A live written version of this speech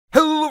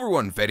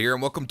Everyone, Fed here,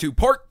 and welcome to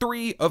part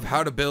 3 of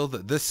how to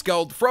build the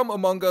Skeld from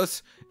Among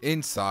Us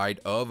inside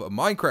of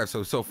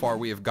Minecraft. So far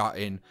we have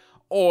gotten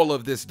all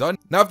of this done.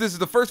 Now, if this is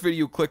the first video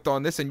you clicked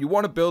on this and you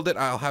want to build it,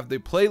 I'll have the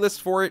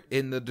playlist for it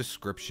in the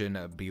description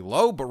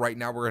below. But right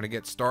now we're going to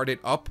get started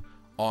up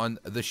on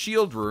the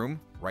Sheild room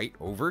right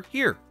over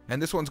here.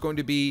 And this one's going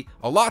to be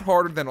a lot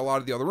harder than a lot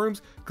of the other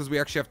rooms because we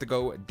actually have to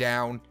go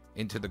down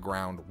into the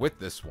ground with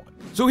this one.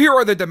 So here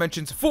are the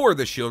dimensions for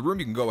the Sheild room.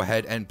 You can go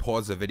ahead and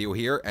pause the video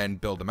here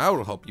and build them out.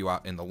 It'll help you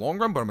out in the long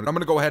run, but I'm going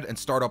to go ahead and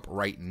start up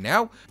right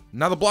now.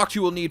 Now, the blocks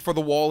you will need for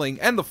the walling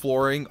and the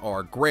flooring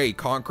are gray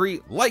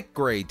concrete, light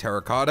gray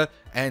terracotta,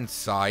 and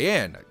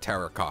cyan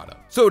terracotta.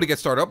 So to get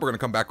started up, we're going to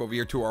come back over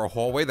here to our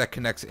hallway that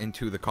connects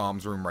into the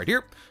comms room right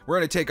here. We're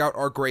going to take out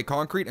our gray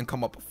concrete and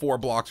come up 4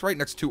 blocks right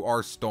next to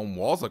our stone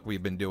walls like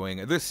we've been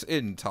doing this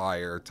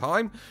entire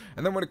time.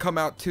 And then we're going to come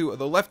out to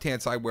the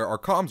left-hand side where our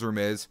comms room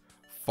is,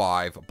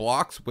 5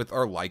 blocks with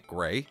our light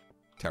gray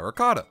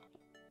terracotta.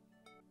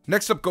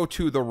 Next up, go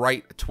to the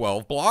right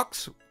 12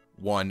 blocks.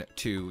 1,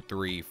 2,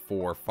 3,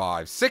 4,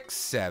 5, 6,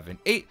 7,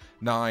 8,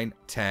 9,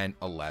 10,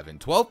 11,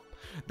 12.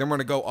 Then we're going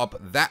to go up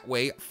that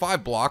way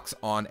 5 blocks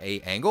on a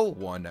angle.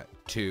 1,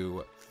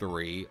 2,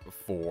 3,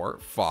 4,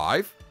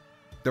 5.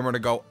 Then we're going to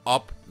go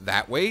up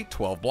that way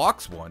 12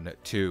 blocks. 1,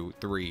 2,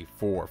 3,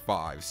 4,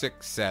 5,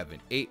 6,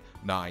 7, 8,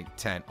 9,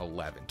 10,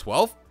 11,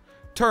 12.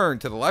 Turn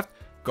to the left.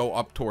 Go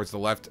up towards the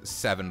left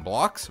 7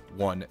 blocks.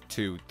 1,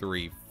 2,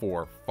 3,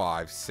 4,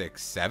 5,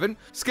 6, 7.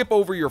 Skip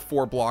over your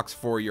 4 blocks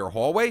for your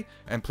hallway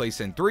and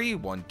place in 3.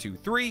 1, 2,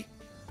 3.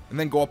 And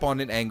then go up on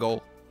an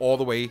angle all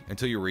the way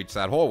until you reach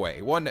that hallway.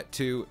 1,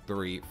 2,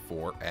 3,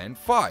 4, and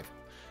 5.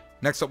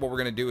 Next up, what we're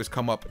going to do is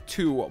come up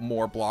 2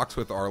 more blocks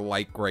with our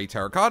light gray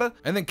terracotta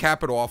and then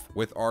cap it off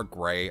with our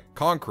gray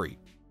concrete.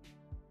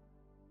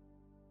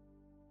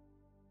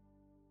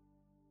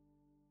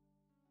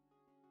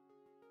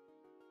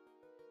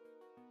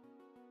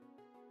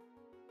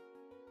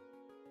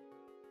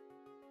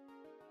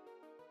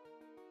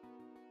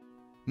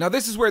 Now,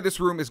 this is where this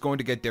room is going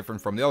to get different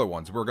from the other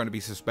ones. We're going to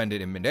be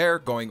suspended in midair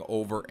going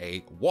over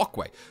a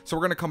walkway. So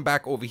we're going to come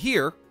back over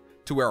here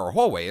to where our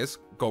hallway is,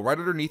 go right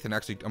underneath, and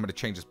actually I'm going to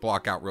change this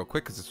block out real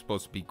quick because it's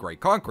supposed to be gray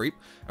concrete.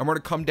 And we're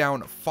going to come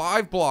down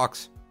 5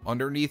 blocks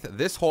underneath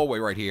this hallway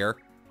right here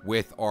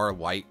with our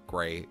light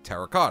gray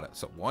terracotta.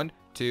 So 1,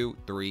 2,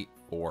 3,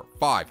 4,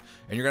 5.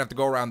 And you're going to have to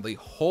go around the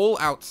whole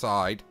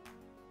outside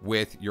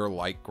with your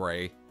light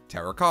gray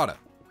terracotta.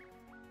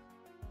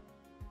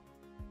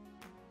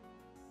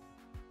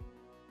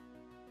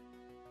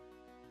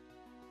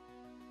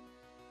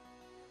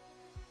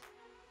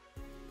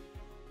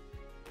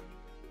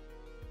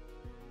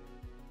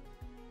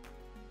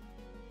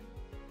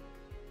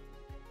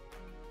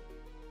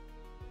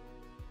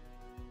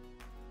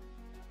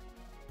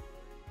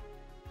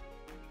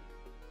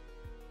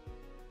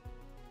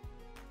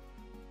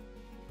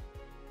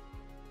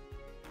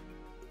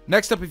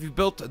 Next up, if you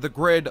built the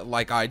grid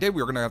like I did,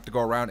 we're going to have to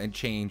go around and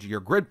change your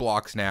grid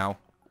blocks now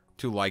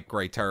to light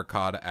gray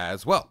terracotta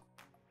as well.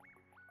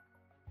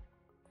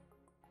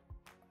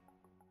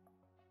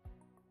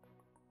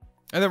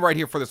 And then right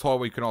here for this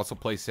hallway, you can also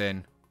place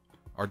in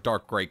our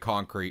dark gray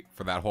concrete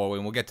for that hallway.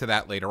 And we'll get to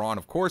that later on,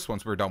 of course,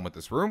 once we're done with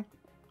this room.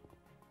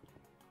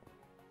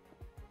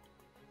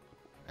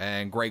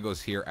 And gray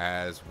goes here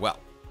as well.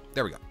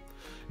 There we go.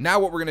 Now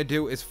what we're going to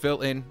do is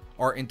fill in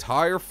our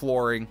entire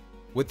flooring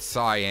with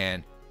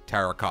cyan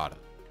terracotta.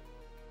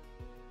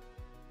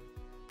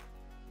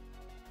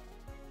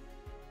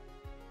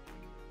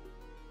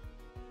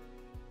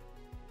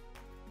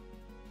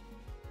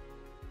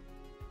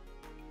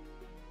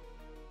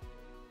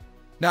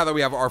 Now that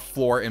we have our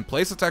floor in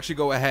place, let's actually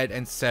go ahead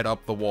and set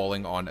up the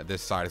walling on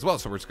this side as well.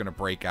 So we're just going to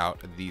break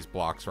out these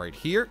blocks right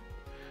here,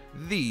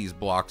 these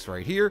blocks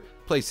right here,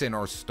 place in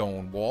our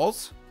stone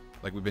walls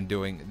like we've been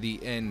doing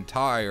the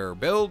entire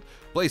build.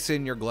 Place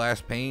in your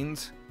glass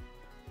panes.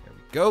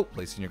 Go,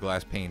 place in your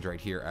glass panes right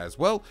here as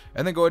well,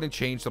 and then go ahead and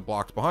change the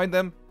blocks behind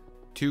them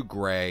to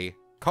gray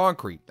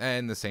concrete.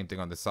 And the same thing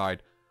on this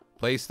side.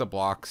 Place the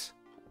blocks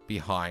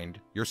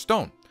behind your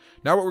stone.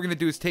 Now what we're going to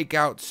do is take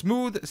out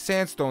smooth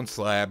sandstone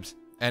slabs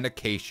and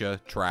acacia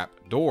trap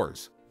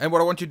doors. And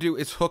what I want you to do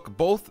is hook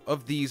both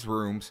of these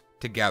rooms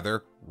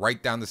together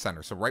right down the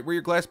center. So right where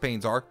your glass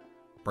panes are,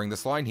 bring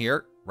this line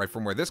here, right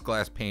from where this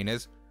glass pane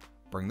is,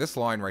 bring this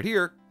line right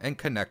here and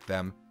connect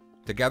them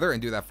together,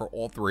 and do that for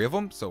all 3 of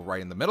them. So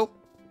right in the middle,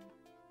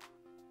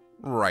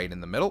 right in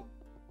the middle,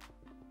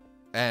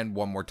 and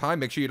one more time.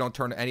 Make sure you don't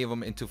turn any of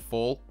them into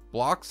full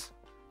blocks.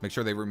 Make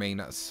sure they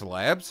remain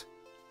slabs,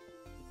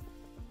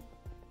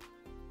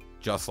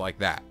 just like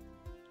that.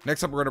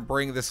 Next up, we're going to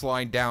bring this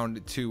line down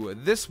to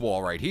this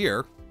wall right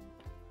here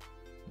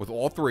with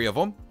all 3 of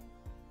them.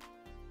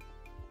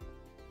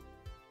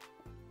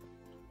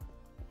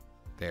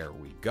 There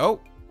we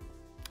go.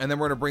 And then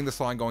we're going to bring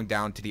this line going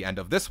down to the end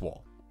of this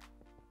wall.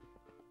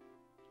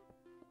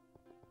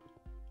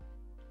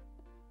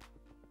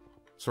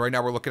 So right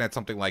now we're looking at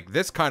something like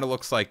this. Kind of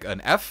looks like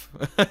an F,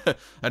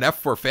 an F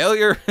for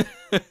failure.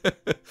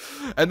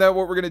 And then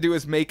what we're going to do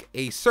is make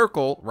a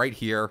circle right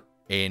here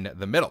in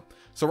the middle.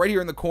 So right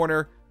here in the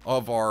corner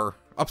of our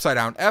upside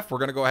down F, we're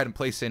going to go ahead and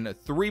place in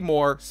 3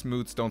 more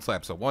smooth stone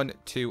slabs. So 1,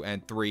 2,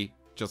 and 3,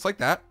 just like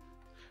that.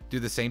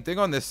 Do the same thing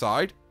on this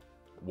side.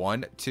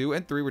 1, 2,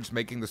 and 3. We're just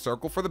making the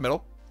circle for the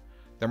middle.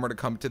 Then we're going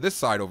to come to this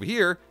side over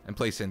here and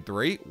place in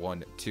 3.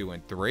 1, 2,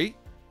 and 3.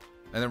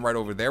 And then right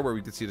over there where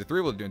we can see the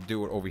 3, we'll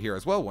do it over here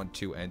as well. 1,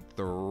 2, and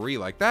 3,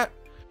 like that.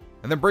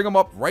 And then bring them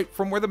up right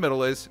from where the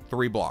middle is,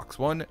 3 blocks.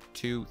 1,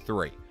 2,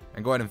 3.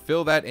 And go ahead and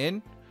fill that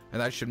in.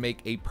 And that should make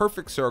a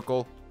perfect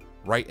circle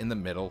right in the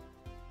middle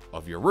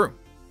of your room.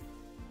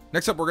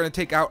 Next up, we're going to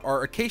take out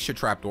our acacia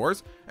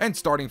trapdoors. And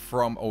starting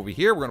from over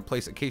here, we're going to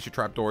place acacia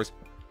trapdoors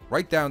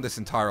right down this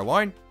entire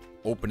line,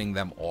 opening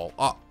them all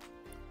up.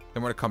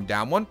 Then we're going to come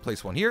down one,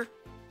 place one here,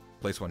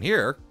 place one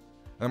here.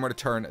 And then we're going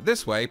to turn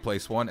this way,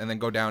 place one, and then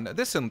go down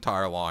this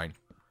entire line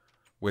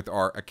with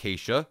our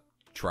acacia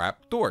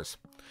trap doors.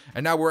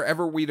 And now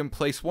wherever we didn't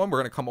place one, we're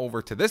going to come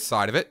over to this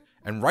side of it.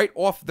 And right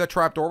off the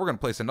trap door, we're going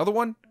to place another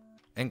one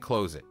and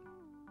close it.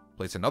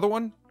 Place another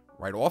one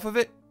right off of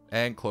it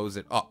and close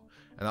it up.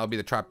 And that'll be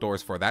the trap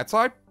doors for that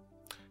side.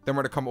 Then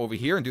we're going to come over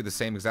here and do the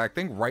same exact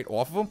thing. Right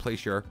off of them,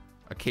 place your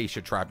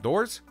acacia trap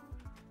doors.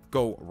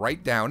 Go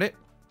right down it.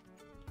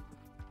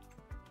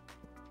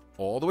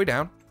 All the way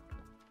down.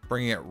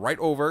 Bringing it right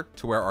over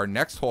to where our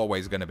next hallway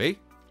is going to be.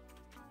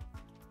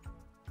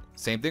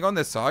 Same thing on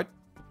this side.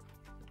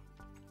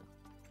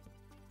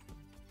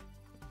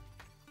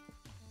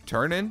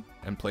 Turn in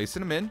and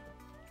placing them in.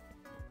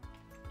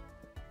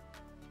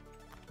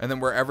 And then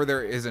wherever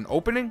there is an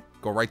opening,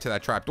 go right to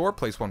that trap door,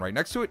 place one right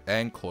next to it,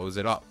 and close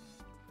it up.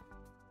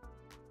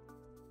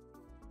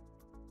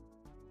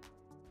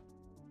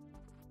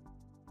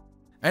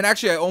 And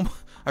actually,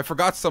 I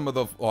forgot some of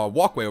the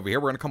walkway over here.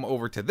 We're going to come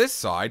over to this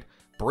side,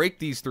 break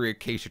these 3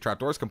 acacia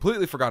trapdoors.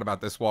 Completely forgot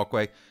about this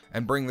walkway,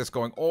 and bring this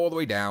going all the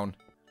way down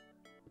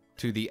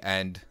to the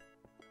end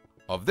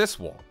of this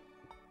wall.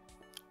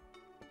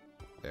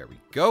 There we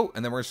go.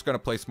 And then we're just going to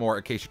place more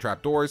acacia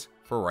trapdoors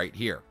for right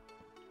here.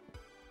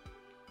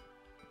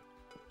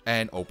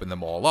 And open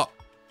them all up.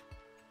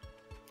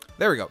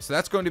 There we go. So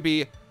that's going to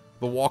be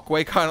the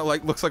walkway. Kind of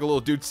like, looks like a little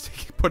dude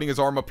putting his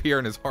arm up here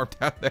and his arm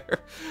down there.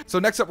 So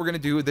next up, we're going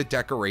to do the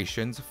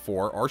decorations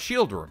for our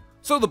shield room.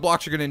 So the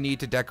blocks you're going to need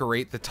to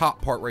decorate the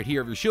top part right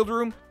here of your shield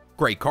room: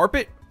 gray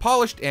carpet,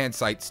 polished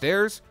andesite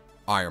stairs,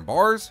 iron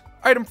bars,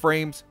 item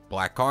frames,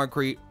 black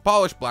concrete,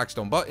 polished black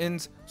stone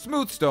buttons,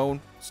 smooth stone,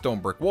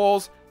 stone brick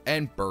walls,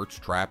 and birch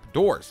trap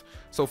doors.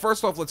 So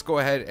first off, let's go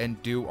ahead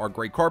and do our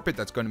gray carpet.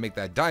 That's going to make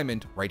that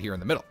diamond right here in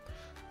the middle.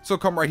 So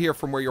come right here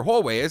from where your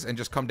hallway is and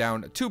just come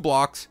down 2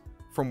 blocks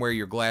from where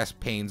your glass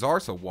panes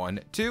are. So 1,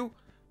 2,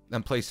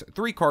 then place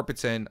 3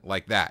 carpets in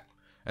like that.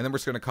 And then we're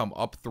just going to come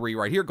up 3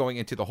 right here, going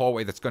into the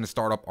hallway that's going to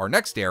start up our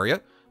next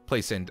area.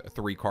 Place in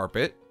 3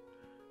 carpet.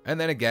 And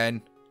then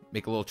again,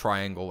 make a little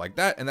triangle like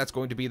that. And that's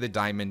going to be the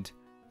diamond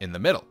in the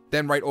middle.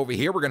 Then right over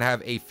here, we're going to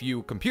have a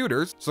few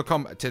computers. So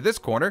come to this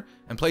corner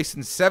and place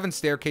in 7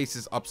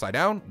 staircases upside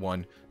down.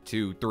 1,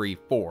 2, 3,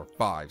 4,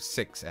 5,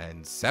 6,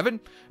 and 7.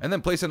 And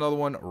then place another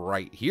one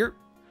right here.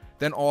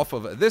 Then off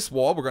of this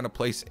wall, we're going to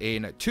place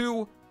in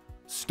 2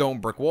 stone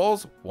brick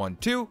walls. 1,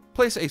 2.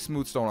 Place a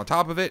smooth stone on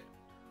top of it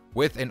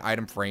with an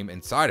item frame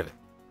inside of it.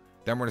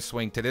 Then we're going to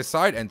swing to this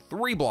side and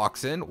 3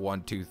 blocks in.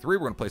 1, 2, 3. We're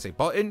going to place a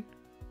button,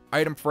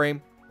 item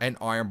frame, and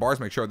iron bars.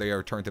 Make sure they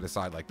are turned to the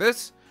side like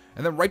this.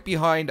 And then right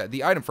behind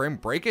the item frame,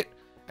 break it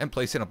and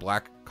place in a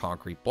black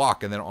concrete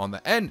block. And then on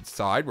the end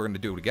side, we're going to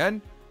do it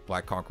again.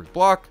 Black concrete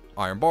block,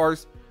 iron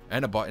bars,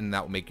 and a button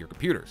that will make your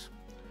computers.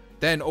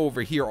 Then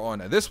over here on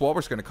this wall, we're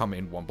just going to come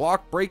in 1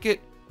 block, break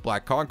it,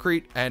 black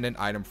concrete, and an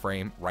item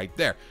frame right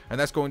there. And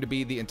that's going to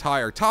be the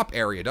entire top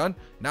area done.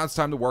 Now it's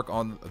time to work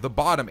on the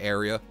bottom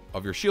area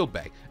of your shield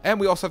bay. And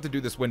we also have to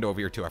do this window over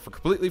here too. I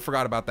completely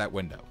forgot about that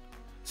window.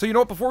 So you know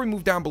what, before we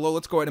move down below,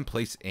 let's go ahead and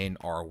place in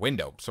our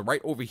window. So right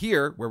over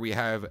here, where we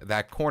have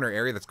that corner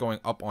area that's going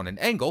up on an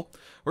angle,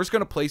 we're just going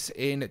to place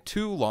in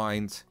 2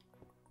 lines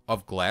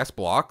of glass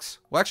blocks.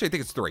 Well, actually, I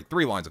think it's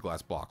 3 lines of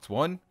glass blocks.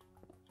 1,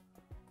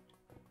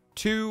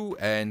 2,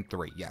 and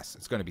 3. Yes,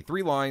 it's going to be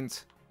 3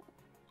 lines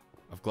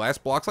of glass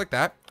blocks like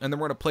that. And then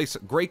we're going to place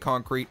gray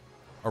concrete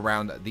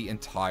around the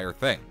entire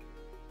thing.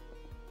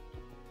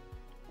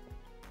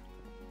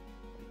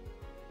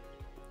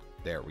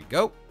 There we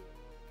go.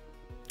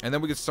 And then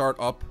we can start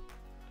up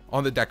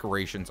on the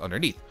decorations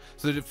underneath.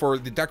 So for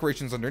the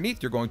decorations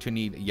underneath, you're going to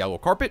need yellow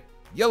carpet,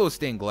 yellow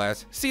stained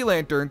glass, sea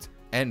lanterns,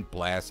 and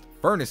blast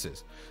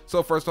furnaces.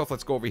 So first off,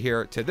 let's go over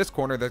here to this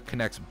corner that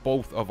connects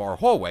both of our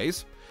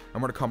hallways.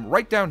 I'm going to come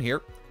right down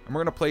here, and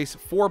we're going to place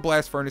 4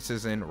 blast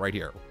furnaces in right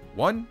here.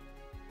 1,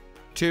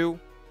 2,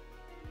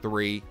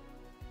 3,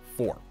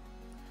 4.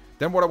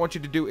 Then what I want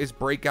you to do is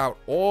break out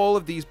all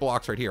of these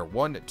blocks right here.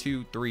 1,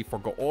 2, 3, 4.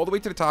 Go all the way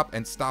to the top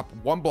and stop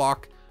 1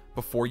 block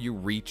before you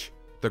reach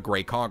the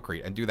gray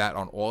concrete, and do that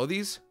on all of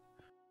these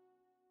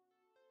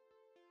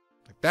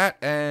like that.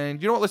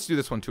 And you know what? Let's do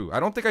this one too. I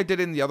don't think I did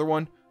it in the other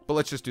one, but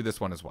let's just do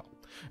this one as well.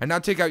 And now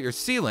take out your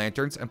sea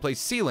lanterns and place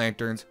sea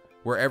lanterns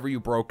wherever you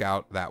broke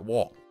out that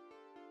wall.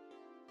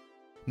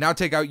 Now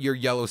take out your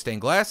yellow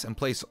stained glass and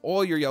place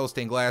all your yellow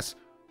stained glass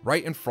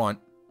right in front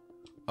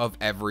of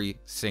every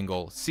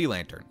single sea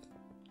lantern.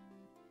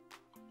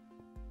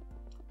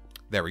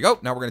 There we go.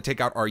 Now we're going to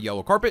take out our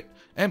yellow carpet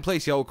and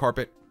place yellow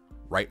carpet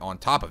right on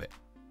top of it.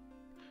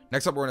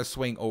 Next up, we're going to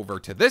swing over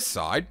to this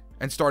side,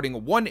 and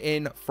starting one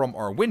in from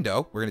our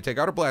window, we're going to take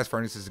out our blast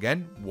furnaces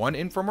again, one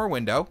in from our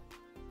window.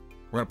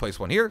 We're going to place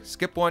one here,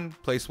 skip one,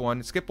 place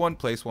one, skip one,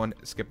 place one,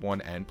 skip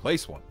one, and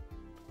place one.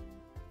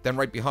 Then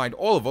right behind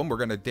all of them, we're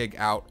going to dig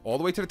out all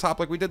the way to the top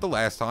like we did the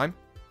last time.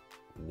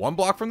 One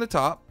block from the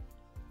top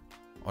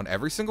on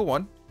every single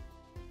one.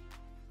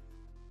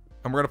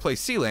 And we're going to place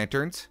sea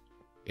lanterns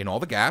in all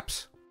the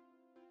gaps.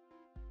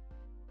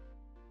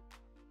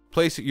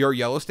 Place your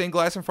yellow stained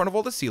glass in front of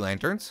all the sea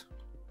lanterns.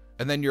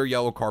 And then your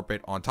yellow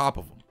carpet on top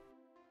of them.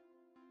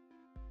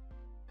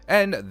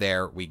 And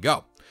there we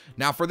go.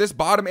 Now for this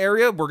bottom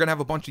area, we're going to have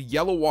a bunch of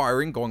yellow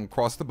wiring going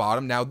across the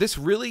bottom. Now this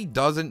really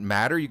doesn't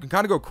matter. You can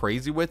kind of go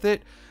crazy with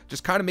it.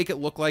 Just kind of make it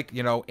look like,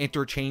 you know,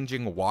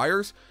 interchanging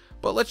wires.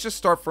 But let's just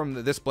start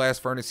from this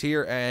blast furnace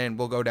here, and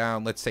we'll go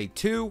down, let's say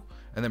 2,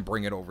 and then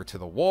bring it over to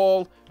the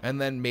wall,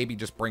 and then maybe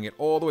just bring it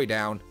all the way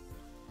down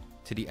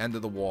to the end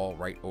of the wall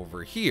right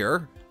over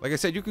here. Like I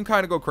said, you can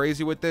kind of go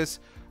crazy with this.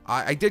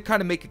 I did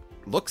kind of make it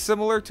look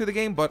similar to the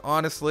game, but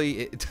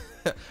honestly,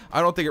 I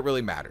don't think it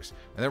really matters.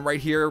 And then right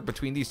here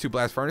between these two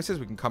blast furnaces,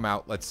 we can come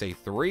out, let's say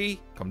 3,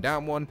 come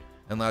down 1,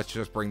 and let's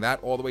just bring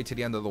that all the way to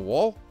the end of the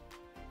wall.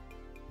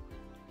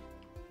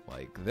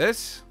 Like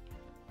this.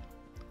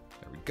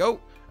 There we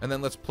go. And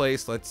then let's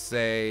place, let's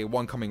say,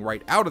 one coming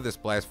right out of this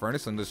blast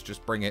furnace, and let's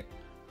just bring it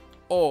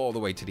all the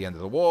way to the end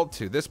of the wall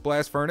to this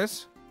blast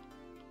furnace.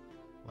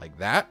 Like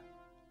that.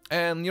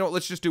 And, you know,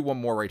 let's just do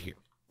one more right here.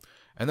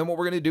 And then what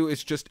we're going to do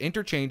is just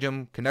interchange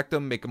them, connect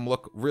them, make them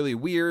look really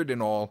weird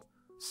and all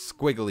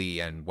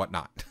squiggly and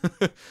whatnot.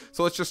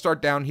 So let's just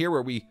start down here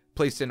where we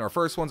placed in our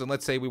first ones. And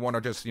let's say we want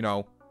to just, you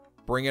know,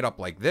 bring it up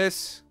like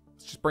this.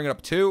 Let's just bring it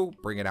up 2,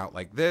 bring it out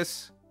like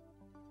this.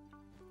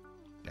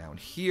 Down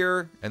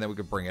here. And then we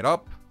could bring it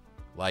up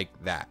like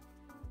that.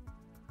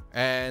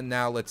 And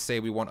now let's say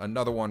we want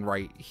another one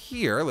right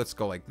here. Let's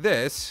go like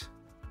this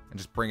and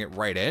just bring it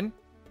right in.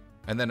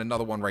 And then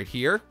another one right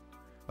here.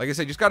 Like I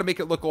said, you just got to make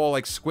it look all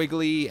like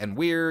squiggly and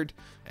weird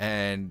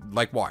and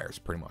like wires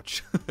pretty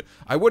much.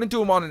 I wouldn't do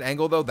them on an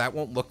angle though. That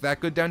won't look that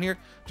good down here.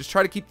 Just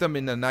try to keep them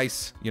in a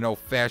nice, you know,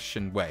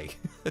 fashion way.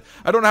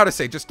 I don't know how to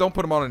say, just don't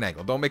put them on an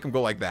angle. Don't make them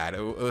go like that.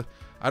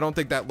 I don't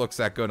think that looks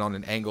that good on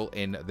an angle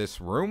in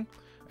this room.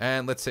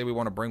 And let's say we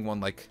want to bring one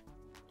like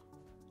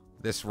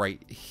this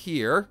right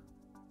here.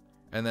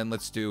 And then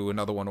let's do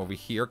another one over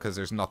here because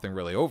there's nothing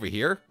really over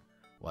here.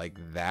 Like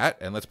that.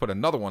 And let's put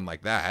another one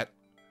like that.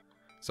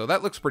 So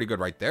that looks pretty good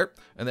right there.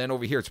 And then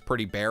over here, it's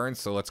pretty barren.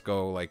 So let's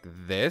go like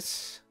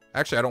this.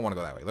 Actually, I don't want to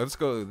go that way. Let's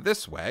go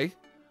this way.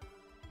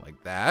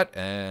 Like that.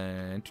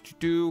 And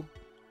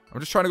I'm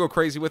just trying to go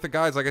crazy with it,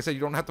 guys. Like I said, you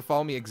don't have to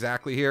follow me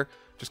exactly here.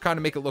 Just kind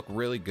of make it look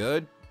really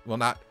good. Well,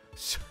 not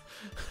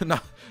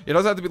it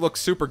doesn't have to look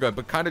super good,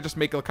 but kind of just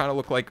make it kind of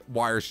look like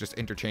wires just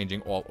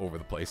interchanging all over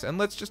the place. And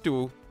let's just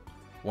do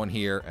one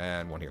here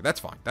and one here. That's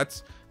fine.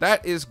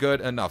 That is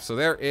good enough. So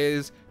there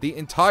is the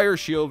entire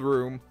shield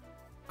room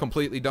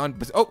completely done.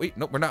 But oh wait,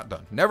 no, we're not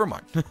done. Never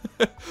mind.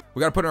 We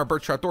got to put in our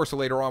birch trap door so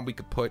later on we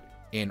could put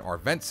in our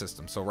vent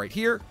system. So right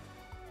here,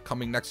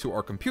 coming next to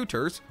our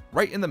computers,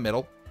 right in the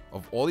middle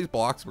of all these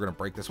blocks, we're going to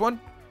break this one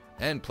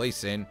and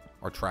place in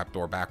our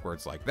trapdoor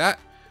backwards like that.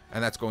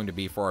 And that's going to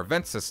be for our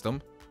vent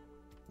system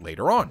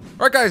later on.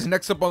 All right, guys,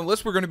 next up on the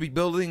list, we're going to be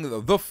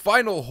building the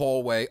final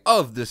hallway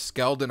of this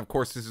Skeld. And of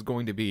course, this is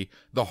going to be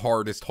the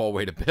hardest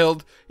hallway to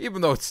build,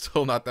 even though it's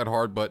still not that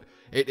hard, but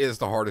it is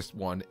the hardest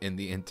one in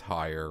the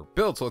entire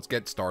build. So let's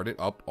get started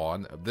up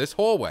on this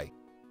hallway.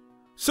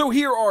 So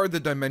here are the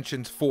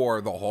dimensions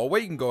for the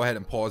hallway. You can go ahead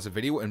and pause the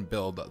video and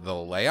build the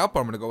layout.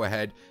 But I'm going to go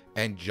ahead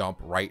and jump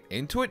right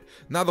into it.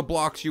 Now, the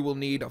blocks you will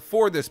need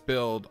for this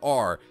build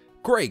are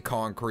gray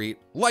concrete,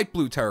 light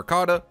blue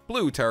terracotta,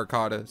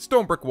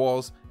 stone brick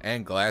walls,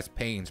 and glass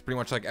panes. Pretty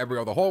much like every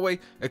other hallway,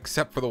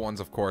 except for the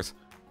ones, of course,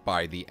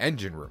 by the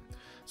engine room.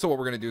 So what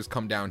we're going to do is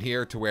come down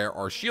here to where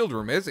our shield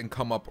room is and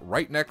come up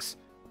right next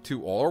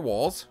to all our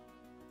walls.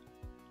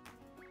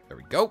 There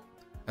we go.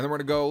 And then we're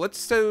going to go,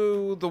 let's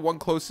do the one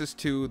closest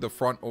to the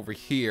front over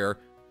here.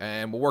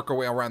 And we'll work our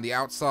way around the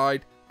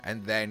outside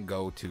and then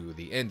go to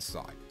the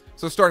inside.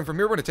 So starting from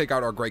here, we're going to take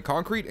out our gray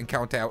concrete and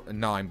count out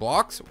 9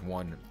 blocks.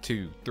 1,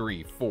 2,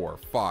 3, 4,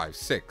 5,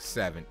 6,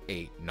 7,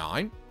 8,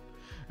 9.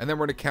 And then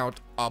we're going to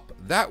count up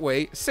that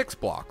way 6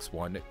 blocks.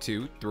 1,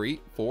 2,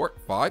 3, 4,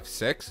 5,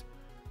 6.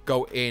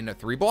 Go in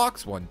 3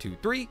 blocks. 1, 2,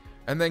 3.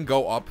 And then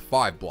go up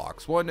 5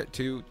 blocks. 1,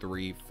 2,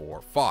 3,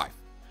 4, 5.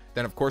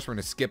 Then, of course, we're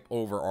going to skip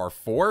over our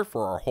 4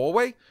 for our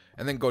hallway.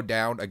 And then go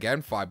down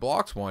again 5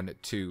 blocks. 1,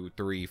 2,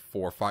 3,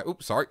 4, 5.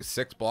 Oops, sorry,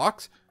 6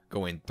 blocks.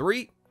 Go in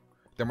 3.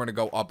 Then we're going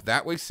to go up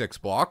that way 6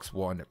 blocks.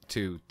 1,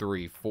 2,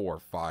 3, 4,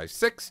 5,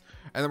 6.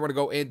 And then we're going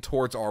to go in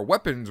towards our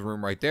weapons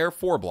room right there,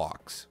 4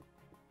 blocks.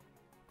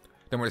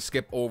 Then we're going to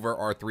skip over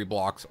our 3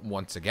 blocks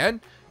once again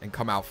and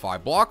come out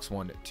 5 blocks.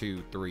 1,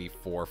 2, 3,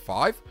 4,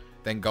 5.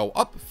 Then go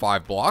up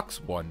 5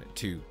 blocks. 1,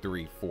 2,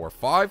 3, 4,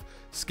 5.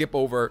 Skip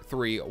over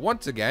 3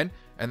 once again.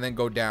 And then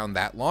go down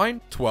that line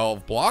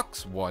 12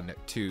 blocks. 1,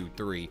 2,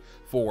 3,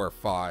 4,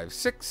 5,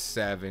 6,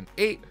 7,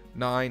 8,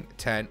 9,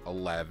 10,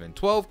 11,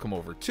 12. Come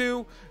over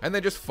 2. And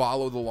then just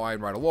follow the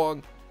line right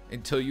along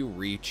until you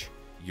reach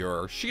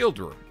your shield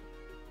room.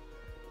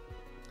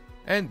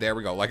 And there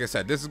we go. Like I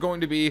said, this is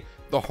going to be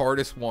the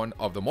hardest one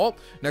of them all.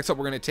 Next up,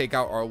 we're going to take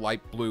out our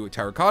light blue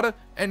terracotta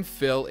and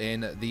fill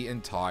in the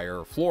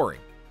entire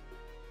flooring.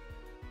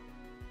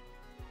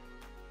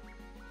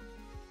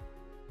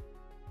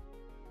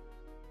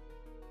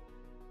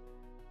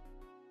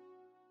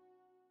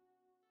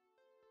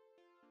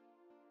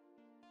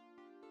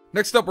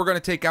 Next up, we're going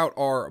to take out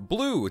our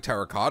blue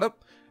terracotta,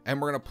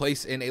 and we're going to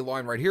place in a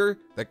line right here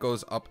that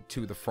goes up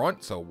to the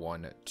front. So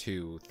 1,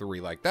 2,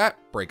 3 like that.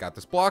 Break out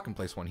this block and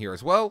place one here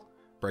as well.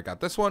 Break out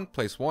this one,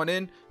 place one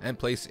in, and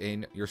place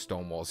in your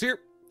stone walls here.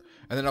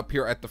 And then up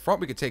here at the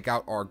front, we could take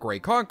out our gray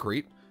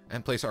concrete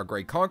and place our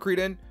gray concrete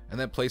in, and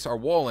then place our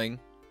walling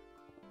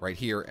right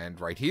here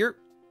and right here.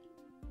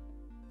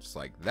 Just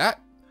like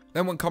that.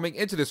 Then when coming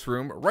into this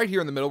room, right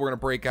here in the middle, we're going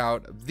to break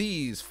out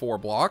these 4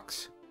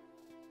 blocks.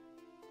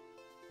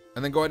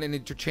 And then go ahead and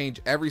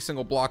interchange every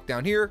single block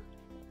down here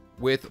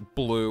with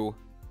blue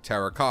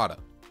terracotta.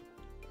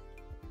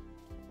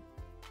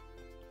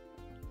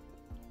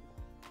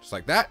 Just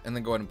like that. And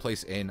then go ahead and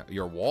place in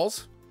your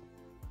walls.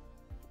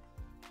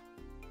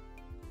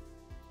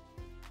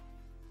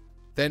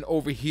 Then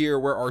over here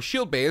where our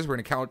shield bay is, we're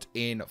going to count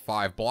in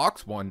 5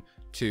 blocks. 1,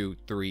 2,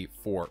 3,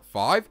 4,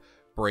 5.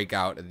 Break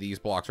out these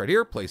blocks right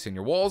here. Place in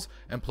your walls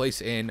and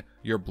place in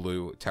your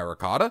blue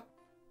terracotta.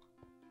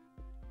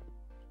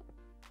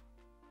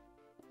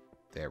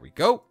 There we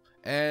go.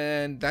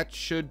 And that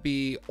should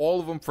be all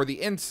of them for the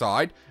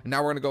inside. And now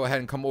we're going to go ahead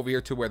and come over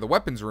here to where the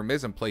weapons room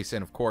is and place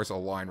in, of course, a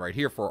line right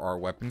here for our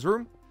weapons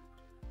room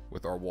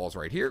with our walls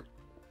right here.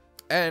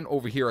 And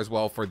over here as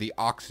well for the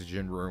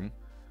oxygen room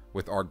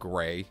with our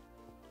gray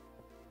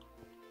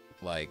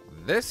like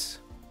this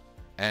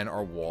and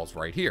our walls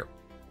right here.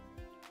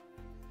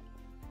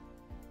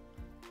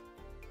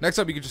 Next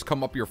up, you can just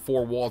come up your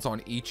 4 walls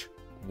on each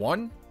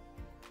one.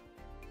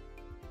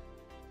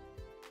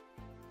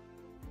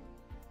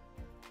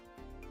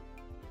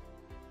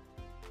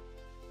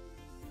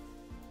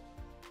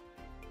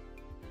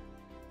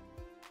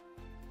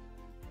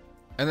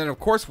 And then, of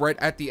course, right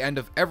at the end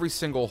of every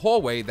single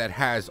hallway that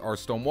has our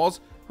stone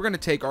walls, we're going to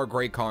take our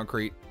gray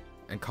concrete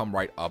and come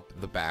right up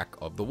the back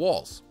of the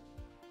walls.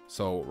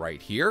 So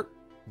right here,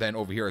 then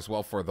over here as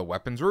well for the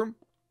weapons room.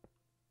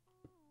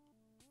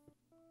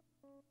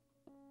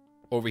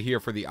 Over here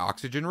for the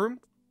oxygen room.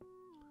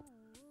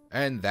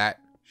 And that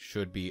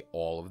should be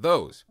all of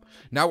those.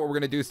 Now what we're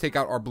going to do is take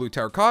out our blue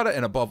terracotta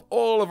and above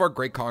all of our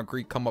gray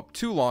concrete, come up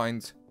 2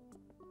 lines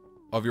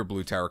of your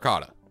blue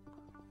terracotta.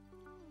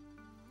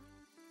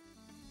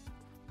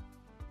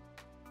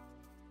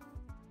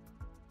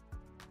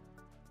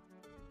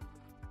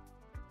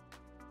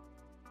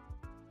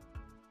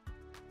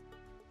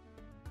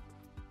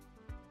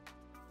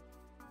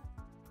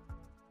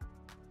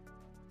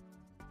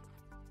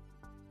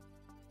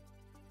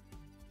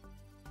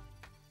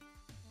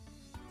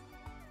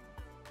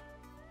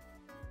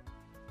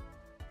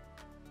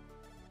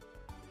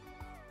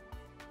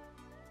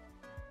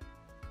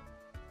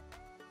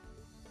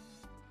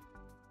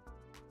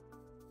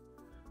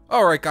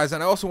 Alright guys,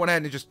 and I also went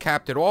ahead and just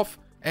capped it off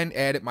and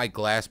added my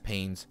glass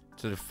panes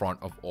to the front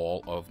of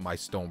all of my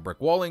stone brick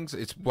wallings.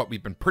 It's what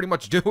we've been pretty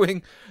much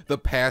doing the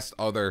past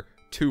other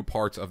 2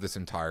 parts of this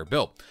entire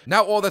build.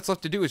 Now all that's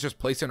left to do is just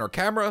place in our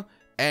camera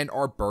and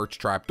our birch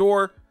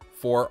trapdoor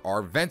for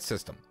our vent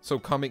system. So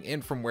coming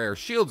in from where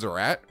shields are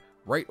at,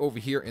 right over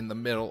here in the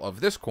middle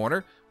of this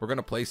corner, we're going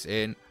to place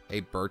in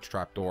a birch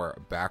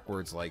trapdoor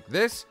backwards like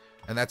this,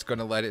 and that's going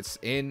to let us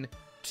in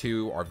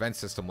to our vent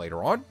system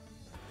later on.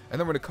 And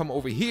then we're going to come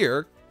over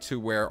here to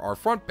where our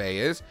front bay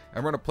is,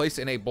 and we're going to place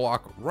in a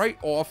block right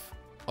off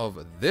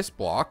of this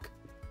block.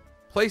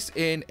 Place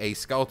in a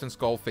skeleton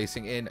skull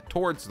facing in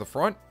towards the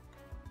front.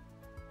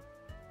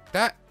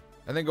 That.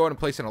 And then go ahead and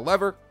place in a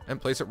lever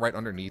and place it right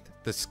underneath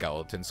the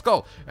skeleton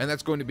skull. And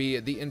that's going to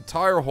be the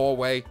entire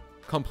hallway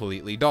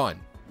completely done.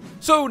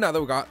 So now that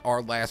we got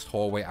our last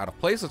hallway out of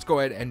place, let's go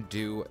ahead and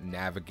do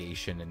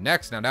navigation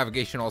next. Now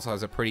navigation also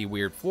has a pretty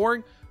weird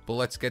flooring, but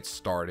let's get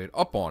started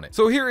up on it.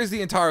 So here is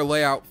the entire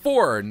layout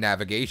for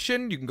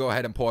navigation. You can go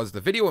ahead and pause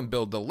the video and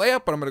build the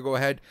layout, but I'm going to go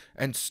ahead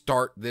and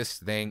start this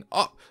thing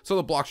up. So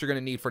the blocks you're going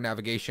to need for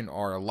navigation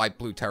are light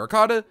blue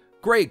terracotta,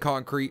 gray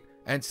concrete,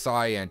 and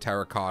cyan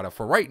terracotta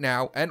for right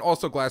now, and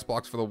also glass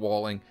blocks for the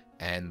walling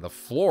and the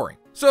flooring.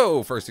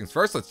 So first things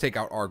first, let's take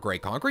out our gray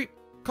concrete,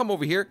 come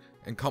over here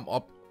and come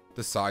up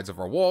the sides of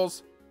our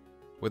walls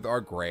with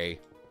our gray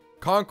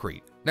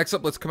concrete. Next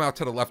up, let's come out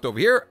to the left over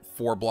here.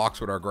 4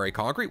 blocks with our gray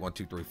concrete. 1,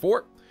 2, 3,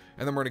 4.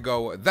 And then we're going to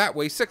go that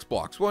way 6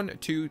 blocks. 1,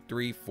 2,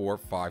 3, 4,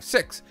 5,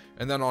 6.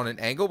 And then on an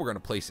angle, we're going to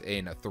place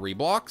in 3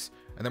 blocks.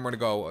 And then we're going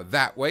to go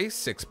that way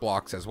 6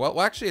 blocks as well.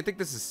 Well, actually, I think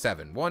this is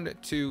 7. 1,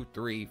 2,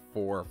 3,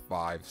 4,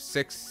 5,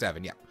 6,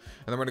 7. Yeah.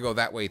 And then we're going to go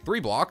that way 3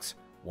 blocks.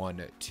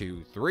 1,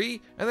 2,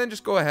 3. And then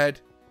just go ahead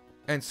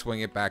and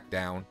swing it back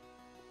down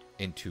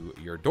into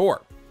your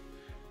door.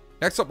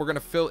 Next up, we're going to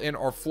fill in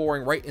our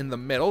flooring right in the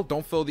middle.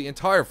 Don't fill the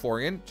entire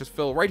flooring in. Just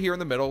fill right here in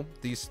the middle.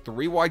 These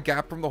 3 wide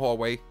gap from the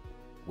hallway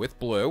with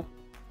blue.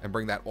 And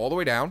bring that all the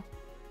way down.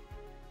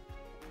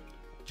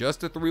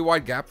 Just a 3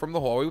 wide gap from the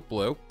hallway with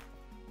blue.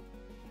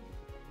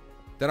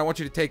 Then I want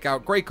you to take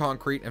out gray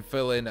concrete and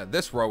fill in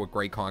this row with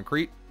gray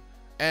concrete.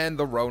 And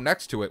the row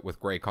next to it with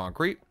gray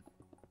concrete.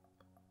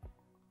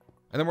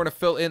 And then we're going to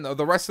fill in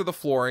the rest of the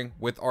flooring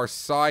with our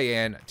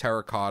cyan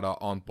terracotta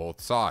on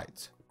both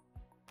sides.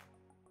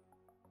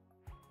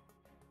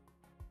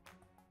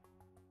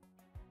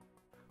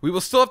 We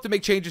will still have to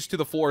make changes to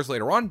the floors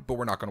later on, but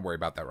we're not going to worry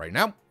about that right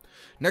now.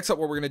 Next up,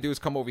 what we're going to do is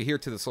come over here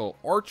to this little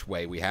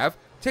archway we have.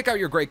 Take out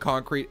your gray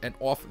concrete, and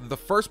off the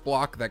first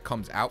block that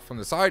comes out from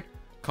the side,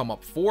 come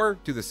up 4.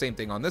 Do the same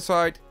thing on this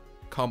side.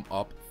 Come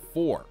up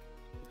 4.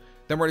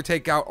 Then we're going to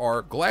take out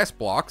our glass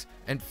blocks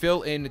and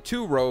fill in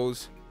 2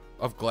 rows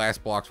of glass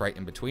blocks right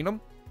in between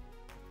them.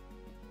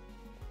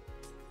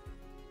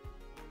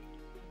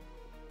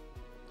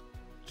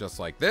 Just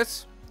like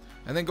this.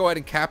 And then go ahead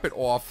and cap it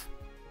off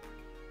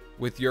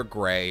with your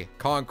gray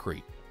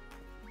concrete.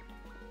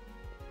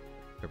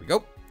 There we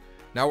go.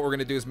 Now what we're going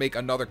to do is make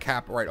another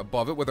cap right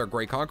above it with our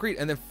gray concrete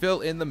and then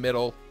fill in the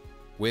middle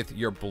with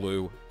your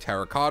blue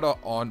terracotta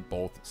on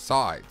both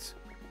sides.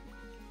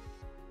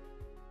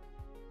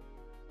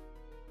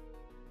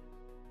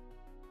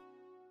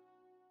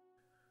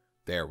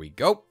 There we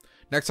go.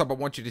 Next up, I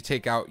want you to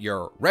take out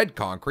your red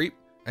concrete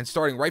and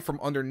starting right from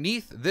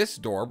underneath this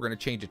door, we're going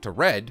to change it to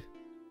red.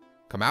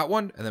 Come out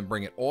 1 and then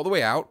bring it all the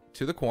way out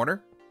to the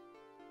corner.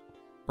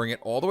 Bring it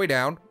all the way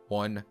down.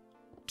 1,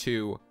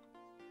 2,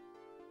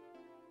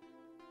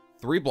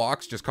 3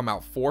 blocks. Just come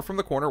out 4 from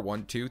the corner.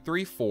 1, 2,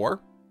 3,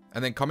 4.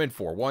 And then come in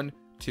 4. 1,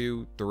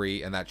 2,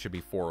 3. And that should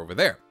be 4 over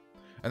there.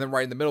 And then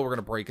right in the middle, we're going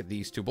to break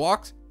these 2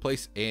 blocks.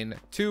 Place in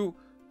 2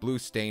 blue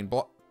stained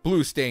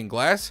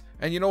glass.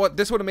 And you know what?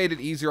 This would have made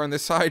it easier on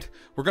this side.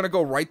 We're going to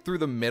go right through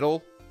the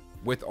middle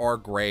with our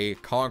gray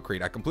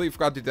concrete. I completely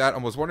forgot to do that. I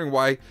was wondering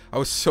why I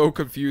was so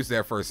confused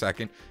there for a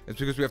second. It's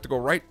because we have to go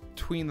right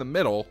between the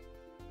middle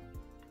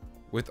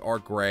with our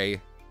gray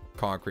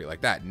concrete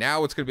like that.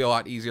 Now it's going to be a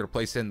lot easier to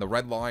place in the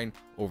red line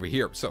over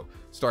here. So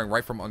starting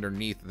right from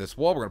underneath this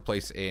wall, we're going to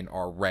place in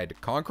our red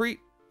concrete.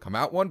 Come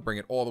out 1, bring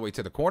it all the way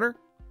to the corner.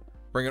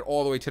 Bring it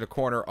all the way to the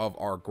corner of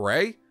our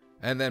gray.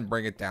 And then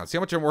bring it down. See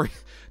how much more?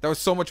 That was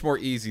so much more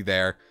easy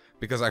there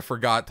because I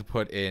forgot to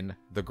put in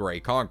the gray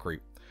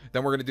concrete.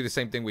 Then we're going to do the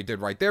same thing we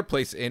did right there.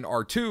 Place in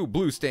our 2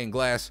 blue stained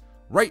glass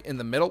right in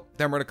the middle.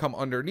 Then we're going to come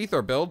underneath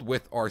our build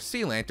with our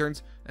sea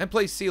lanterns and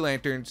place sea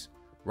lanterns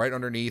right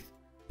underneath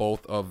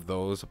both of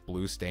those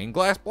blue stained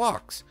glass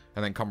blocks.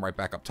 And then come right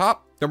back up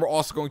top. Then we're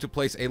also going to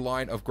place a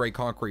line of gray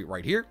concrete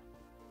right here.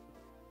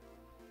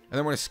 And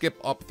then we're going to skip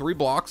up 3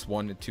 blocks,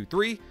 1, 2,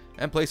 3,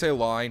 and place a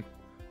line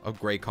of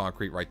gray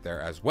concrete right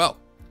there as well.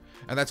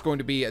 And that's going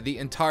to be the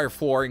entire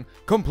flooring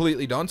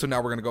completely done. So now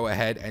we're going to go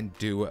ahead and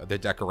do the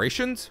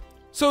decorations.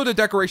 So the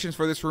decorations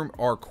for this room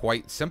are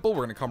quite simple.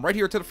 We're going to come right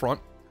here to the front,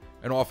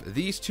 and off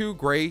these 2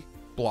 gray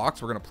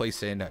blocks, we're going to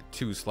place in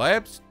 2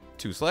 slabs,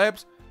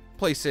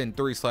 place in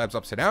 3 slabs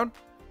upside down,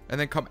 and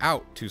then come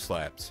out 2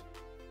 slabs.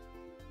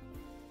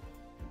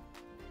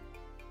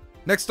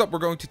 Next up, we're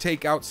going to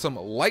take out some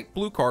light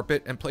blue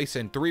carpet and place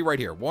in 3 right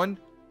here. 1,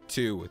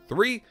 2,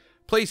 3.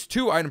 Place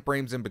 2 item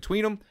frames in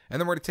between them, and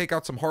then we're going to take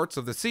out some hearts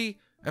of the sea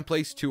and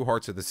place 2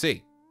 hearts of the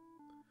sea.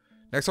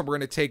 Next up, we're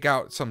going to take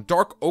out some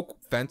dark oak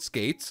fence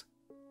gates,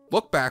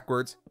 look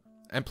backwards,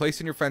 and place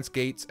in your fence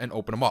gates and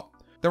open them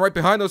up. Then right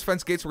behind those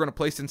fence gates, we're going to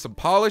place in some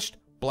polished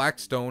black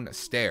stone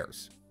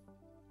stairs.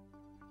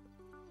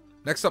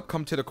 Next up,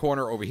 come to the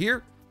corner over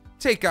here.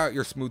 Take out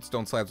your smooth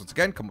stone slabs once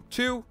again. Come up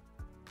 2,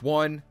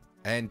 1,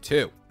 and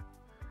 2.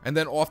 And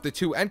then off the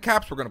 2 end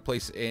caps, we're going to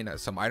place in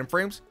some item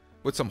frames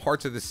with some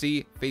hearts of the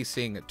sea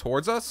facing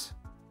towards us.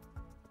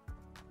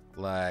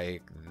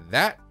 Like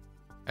that.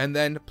 And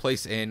then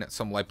place in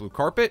some light blue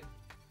carpet.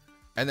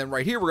 And then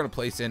right here, we're going to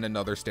place in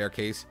another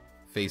staircase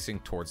facing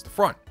towards the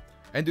front.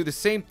 And do the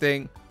same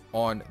thing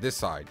on this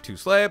side. 2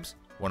 slabs,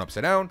 1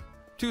 upside down,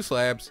 2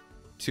 slabs,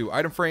 2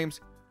 item frames,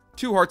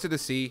 2 hearts of the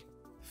sea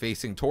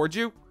facing towards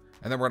you.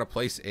 And then we're going to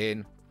place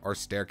in our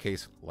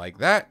staircase like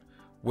that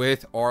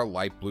with our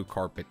light blue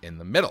carpet in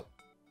the middle.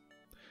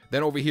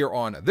 Then over here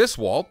on this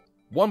wall,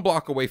 1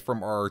 block away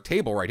from our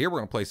table right here, we're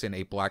going to place in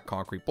a black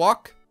concrete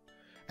block.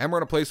 And we're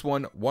going to place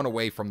one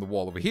away from the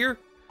wall over here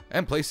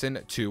and place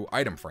in 2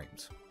 item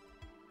frames.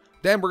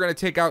 Then we're going to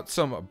take out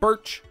some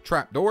birch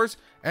trapdoors,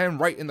 and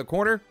right in the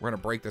corner, we're going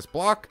to break this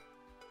block,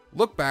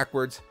 look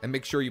backwards, and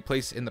make sure you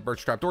place in the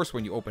birch trapdoor so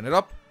when you open it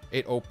up,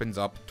 it opens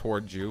up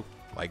towards you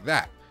like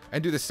that.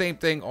 And do the same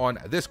thing on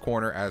this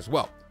corner as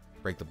well.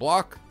 Break the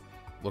block,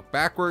 look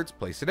backwards,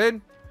 place it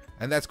in,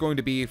 and that's going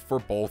to be for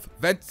both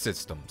vent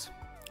systems.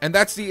 And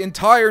that's the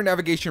entire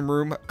navigation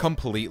room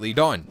completely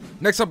done.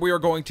 Next up, we are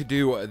going to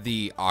do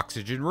the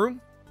oxygen room.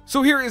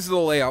 So here is the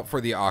layout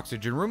for the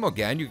oxygen room.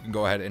 Again, you can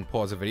go ahead and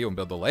pause the video and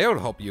build the layout to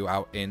help you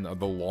out in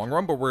the long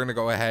run, but we're going to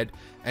go ahead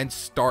and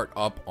start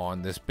up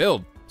on this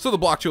build. So the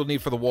blocks you'll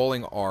need for the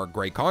walling are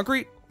gray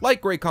concrete, light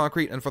gray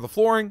concrete, and for the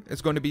flooring,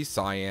 it's going to be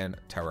cyan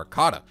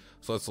terracotta.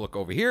 So let's look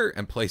over here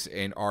and place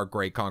in our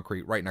gray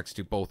concrete right next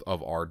to both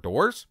of our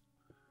doors.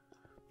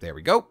 There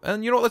we go.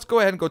 And you know what, let's go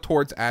ahead and go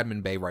towards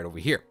admin bay right over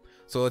here.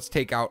 So let's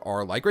take out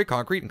our light gray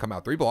concrete and come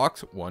out 3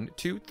 blocks. 1,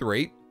 2,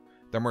 3.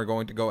 Then we're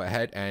going to go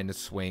ahead and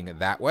swing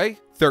that way.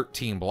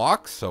 13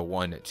 blocks. So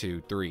 1,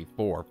 2, 3,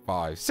 4,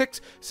 5,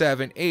 6,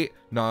 7, 8,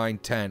 9,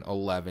 10,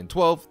 11,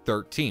 12,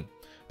 13.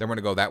 Then we're going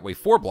to go that way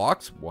 4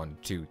 blocks. 1,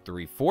 2,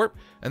 3, 4.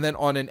 And then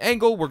on an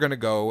angle, we're going to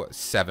go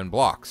 7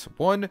 blocks.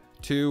 1,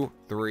 2,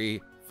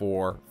 3,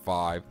 4,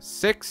 5,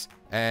 6.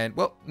 And,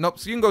 well, nope.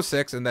 So you can go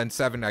 6 and then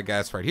 7, I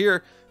guess, right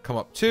here. Come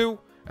up 2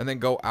 and then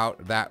go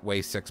out that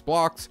way 6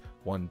 blocks.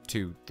 1,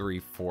 2, 3,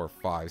 4,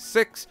 5,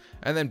 6,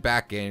 and then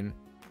back in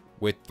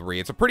with 3.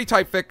 It's a pretty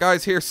tight fit,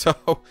 guys, here, so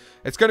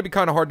it's going to be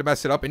kind of hard to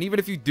mess it up. And even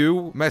if you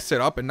do mess it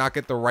up and not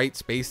get the right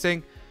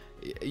spacing,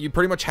 you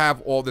pretty much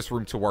have all this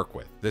room to work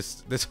with.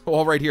 This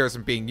all right here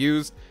isn't being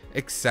used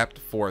except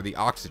for the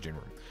oxygen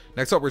room.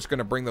 Next up, we're just going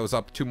to bring those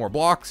up 2 more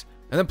blocks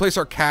and then place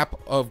our cap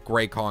of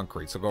gray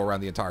concrete. So go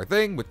around the entire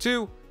thing with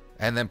 2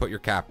 and then put your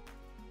cap.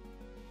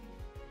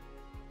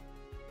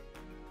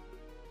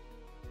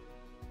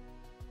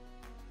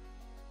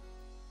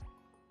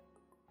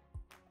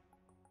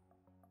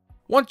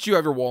 Once you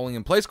have your walling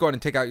in place, go ahead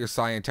and take out your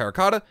cyan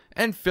terracotta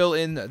and fill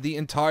in the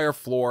entire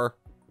floor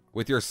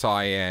with your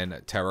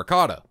cyan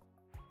terracotta.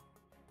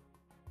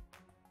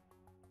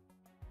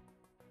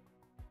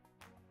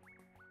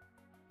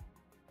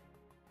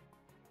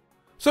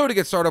 So to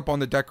get started up on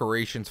the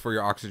decorations for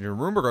your oxygen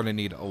room, we're going to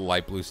need a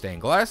light blue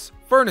stained glass,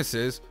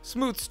 furnaces,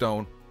 smooth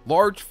stone,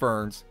 large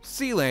ferns,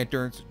 sea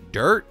lanterns,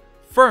 dirt,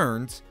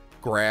 ferns,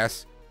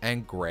 grass,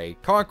 and gray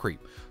concrete.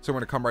 So we're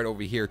going to come right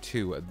over here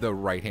to the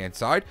right hand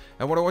side,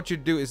 and what I want you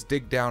to do is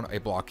dig down a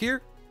block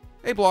here,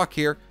 and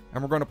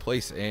we're going to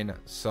place in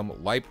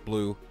some light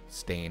blue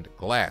stained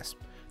glass.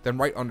 Then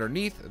right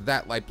underneath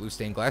that light blue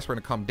stained glass, we're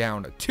going to come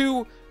down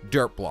 2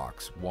 dirt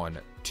blocks. 1,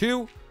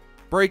 2,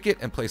 break it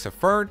and place a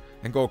fern,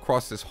 and go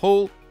across this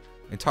whole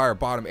entire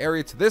bottom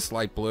area to this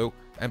light blue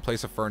and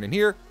place a fern in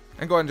here,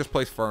 and go ahead and just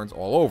place ferns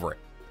all over it.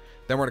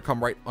 Then we're going to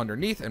come right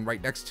underneath and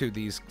right next to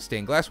these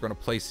stained glass, we're going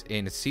to place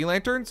in sea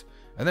lanterns,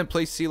 and then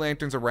place sea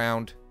lanterns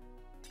around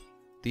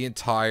the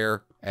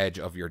entire edge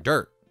of your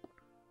dirt.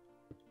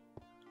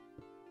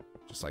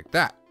 Just like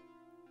that.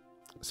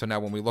 So now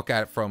when we look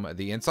at it from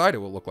the inside, it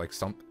will look like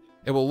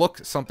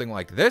something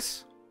like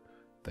this.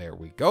 There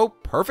we go.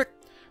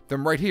 Perfect.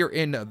 Then right here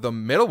in the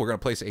middle, we're going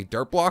to place a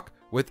dirt block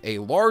with a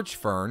large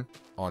fern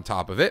on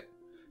top of it.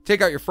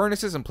 Take out your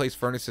furnaces and place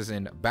furnaces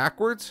in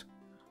backwards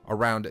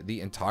around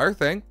the entire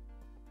thing.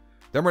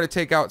 Then we're going to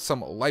take out some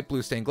light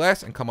blue stained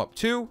glass and come up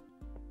 2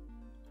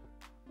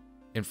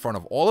 in front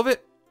of all of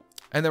it.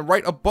 And then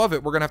right above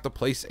it, we're going to have to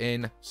place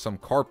in some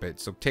carpet.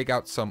 So take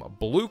out some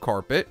blue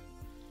carpet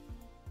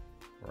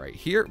right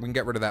here. We can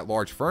get rid of that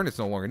large fern. It's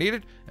no longer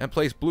needed. And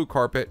place blue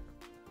carpet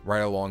right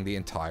along the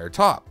entire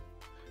top.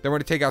 Then we're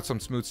going to take out some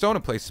smooth stone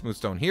and place smooth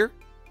stone here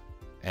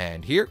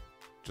and here,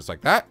 just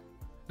like that.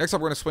 Next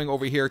up, we're going to swing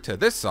over here to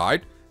this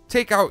side.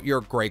 Take out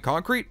your gray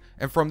concrete.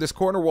 And from this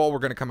corner wall, we're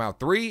going to come out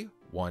 3.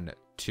 1,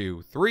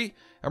 2, 3.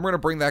 And we're going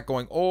to bring that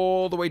going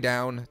all the way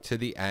down to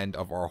the end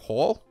of our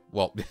hall.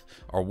 Well,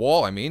 our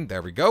wall, I mean.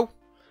 There we go. And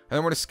then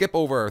we're going to skip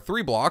over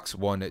 3 blocks.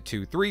 1,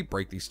 2, 3.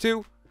 Break these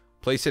 2.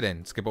 Place it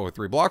in. Skip over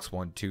 3 blocks.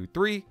 1, 2,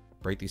 3.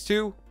 Break these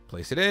 2.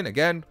 Place it in.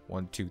 Again.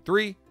 1, 2,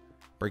 3.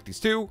 Break these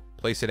 2.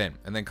 Place it in.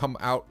 And then come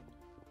out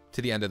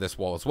to the end of this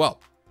wall as well.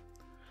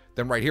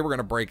 Then right here, we're going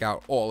to break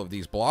out all of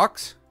these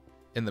blocks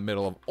in the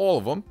middle of all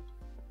of them.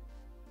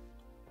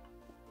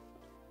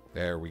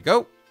 There we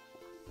go.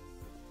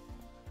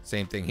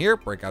 Same thing here.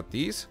 Break out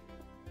these.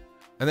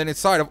 And then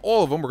inside of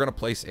all of them, we're going to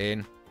place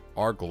in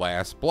our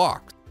glass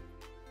blocks.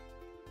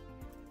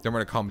 Then we're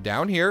going to come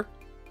down here.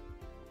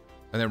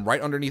 And then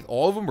right underneath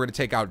all of them, we're going to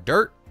take out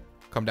dirt.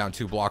 Come down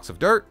 2 blocks of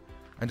dirt.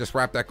 And just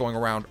wrap that going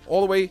around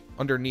all the way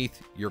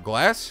underneath your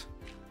glass.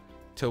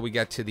 Till we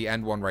get to the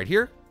end one right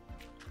here.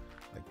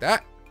 Like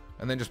that.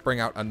 And then just bring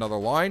out another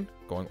line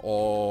going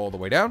all the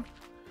way down.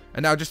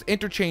 And now just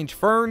interchange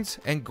ferns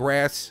and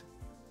grass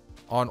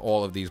on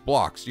all of these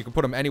blocks. You can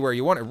put them anywhere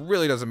you want. It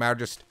really doesn't matter.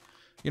 Just,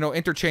 you know,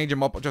 interchange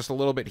them up just a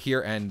little bit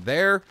here and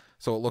there.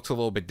 So it looks a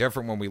little bit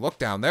different when we look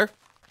down there.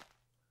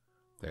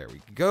 There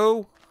we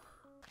go.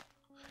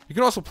 You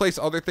can also place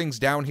other things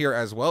down here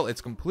as well.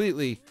 It's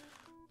completely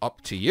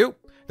up to you.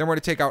 Then we're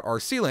going to take out our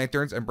sea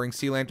lanterns and bring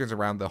sea lanterns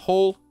around the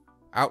whole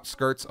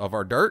outskirts of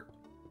our dirt.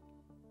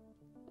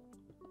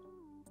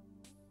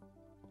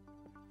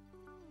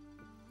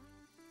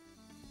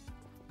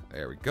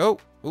 There we go.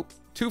 Oop,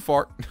 too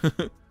far.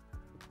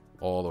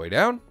 all the way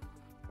down.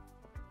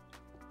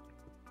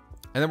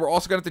 And then we're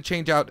also going to have to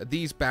change out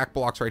these back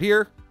blocks right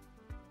here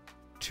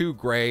to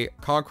gray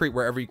concrete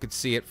wherever you could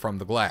see it from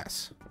the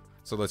glass.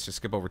 So let's just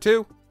skip over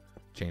 2,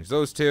 change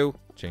those 2,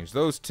 change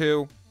those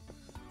 2,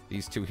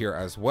 these 2 here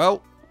as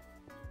well.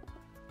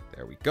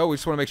 There we go. We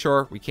just want to make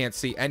sure we can't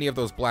see any of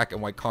those black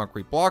and white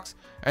concrete blocks.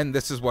 And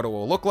this is what it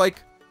will look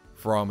like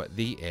from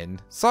the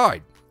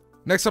inside.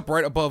 Next up,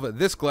 right above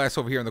this glass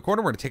over here in the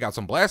corner, we're going to take out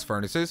some blast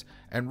furnaces.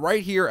 And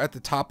right here at the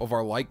top of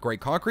our light gray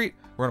concrete,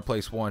 we're going to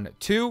place 1,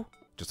 2,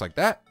 just like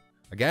that.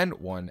 Again,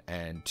 1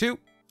 and 2.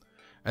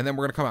 And then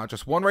we're going to come out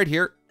just 1 right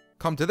here,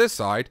 come to this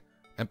side,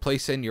 and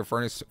place in your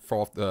furnace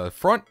off the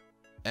front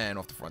and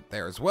off the front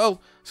there as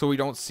well, so we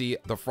don't see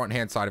the front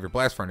hand side of your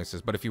blast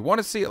furnaces. But if you want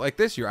to see it like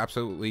this, you're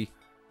absolutely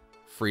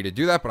free to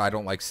do that, but I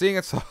don't like seeing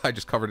it, so I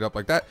just covered it up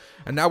like that.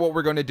 And now what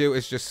we're going to do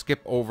is just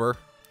skip over.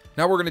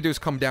 Now what we're going to do is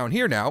come down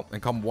here now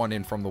and come 1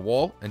 in from the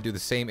wall and do the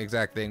same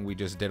exact thing we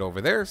just did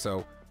over there.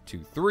 So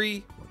 2,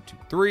 3, 1, 2,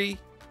 3,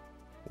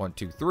 1,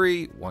 2,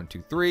 3, 1,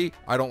 2, 3.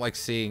 I don't like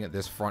seeing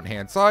this front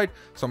hand side,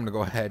 so I'm going to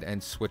go ahead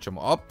and switch them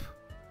up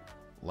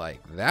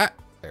like that.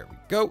 There we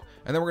go.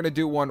 And then we're going to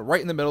do one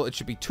right in the middle. It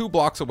should be 2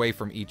 blocks away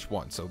from each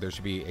one. So there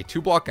should be a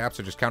 2 block gap.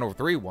 So just count over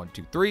 3. 1,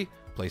 2, 3.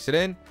 Place it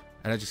in.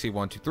 And as you see,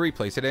 1, 2, 3.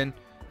 Place it in.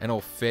 And it'll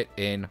fit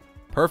in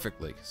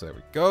perfectly. So there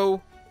we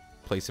go.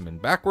 Place them in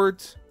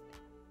backwards.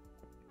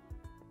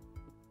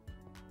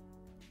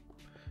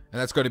 And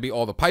that's going to be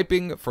all the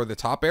piping for the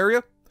top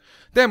area.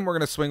 Then we're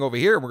going to swing over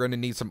here. And we're going to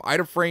need some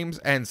item frames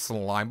and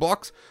slime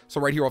blocks.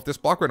 So right here off this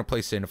block, we're going to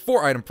place in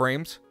 4 item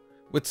frames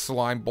with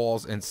slime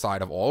balls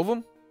inside of all of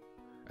them.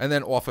 And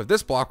then off of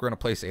this block, we're going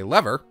to place a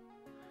lever.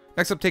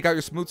 Next up, take out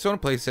your smooth stone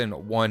and place in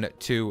 1,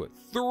 2,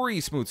 3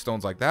 smooth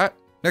stones like that.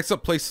 Next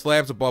up, place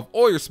slabs above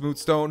all your smooth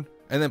stone.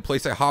 And then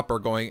place a hopper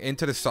going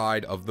into the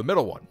side of the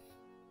middle one.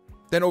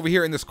 Then over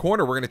here in this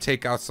corner, we're going to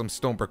take out some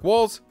stone brick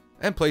walls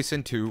and place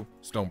in 2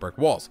 stone brick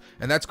walls.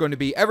 And that's going to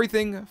be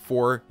everything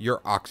for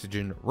your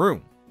oxygen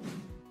room.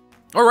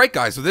 Alright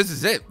guys, so this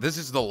is it. This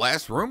is the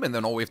last room, and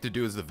then all we have to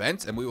do is the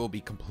vents, and we will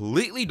be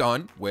completely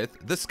done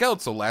with the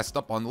Skeld. So last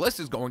up on the list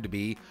is going to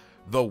be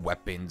the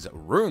weapons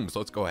room. So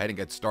let's go ahead and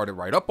get started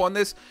right up on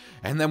this,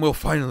 and then we'll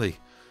finally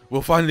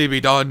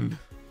be done.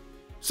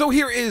 So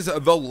here is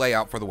the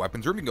layout for the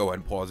weapons room. You can go ahead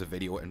and pause the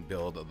video and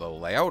build the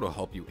layout. It'll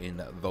help you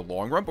in the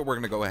long run, but we're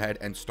going to go ahead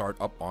and start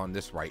up on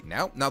this right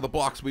now. Now, the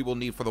blocks we will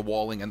need for the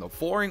walling and the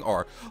flooring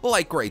are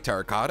light gray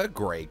terracotta,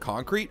 gray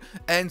concrete,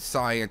 and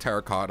cyan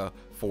terracotta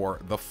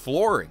for the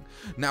flooring.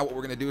 Now, what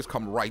we're going to do is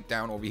come right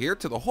down over here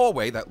to the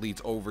hallway that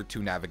leads over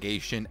to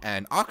navigation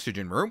and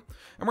oxygen room.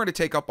 And we're going to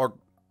take up our,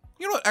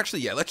 you know what,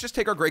 actually, yeah, let's just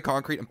take our gray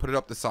concrete and put it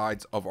up the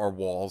sides of our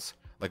walls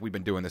like we've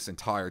been doing this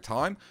entire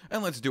time,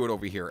 and let's do it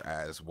over here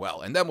as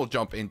well. And then we'll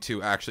jump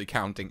into actually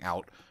counting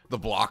out the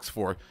blocks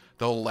for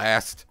the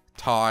last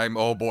time.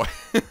 Oh boy,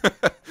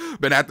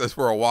 been at this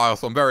for a while,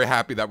 so I'm very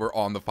happy that we're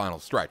on the final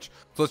stretch.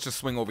 So let's just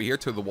swing over here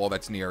to the wall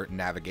that's near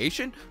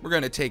navigation. We're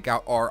going to take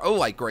out our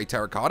light gray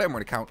terracotta, and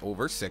we're going to count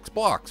over 6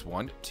 blocks.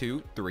 1,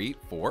 2, 3,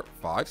 4,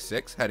 5,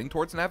 6, heading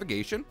towards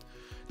navigation.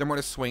 Then we're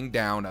going to swing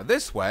down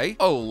this way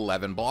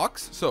 11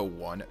 blocks. So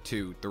 1,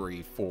 2,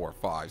 3, 4,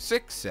 5,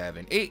 6,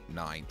 7, 8,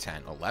 9,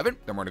 10, 11.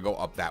 Then we're going to go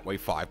up that way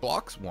 5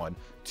 blocks. 1,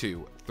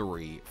 2,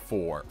 3,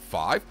 4,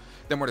 5.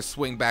 Then we're going to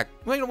swing back.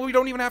 Well, we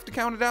don't even have to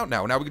count it out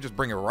now. Now we can just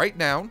bring it right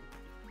down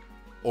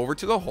over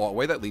to the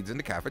hallway that leads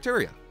into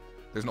cafeteria.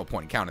 There's no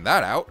point in counting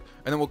that out.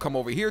 And then we'll come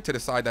over here to the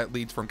side that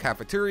leads from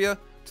cafeteria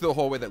to the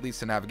hallway that leads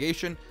to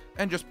navigation,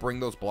 and just bring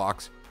those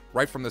blocks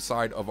right from the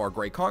side of our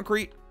gray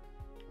concrete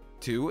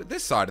to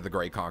this side of the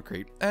gray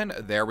concrete. And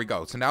there we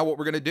go. So now what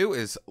we're going to do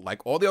is,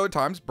 like all the other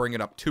times, bring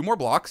it up 2 more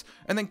blocks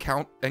and then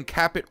count and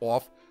cap it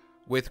off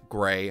with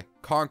gray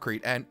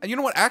concrete. And you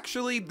know what,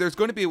 actually there's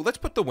going to be, let's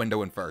put the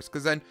window in first,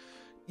 because then,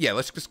 yeah,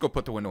 let's just go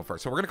put the window in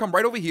first. So we're going to come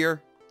right over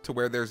here to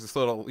where there's this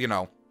little, you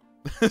know,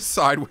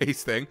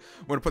 sideways thing.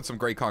 We're going to put some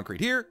gray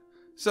concrete here,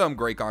 some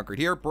gray concrete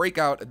here, break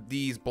out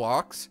these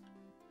blocks.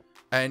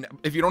 And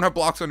if you don't have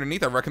blocks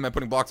underneath, I recommend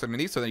putting blocks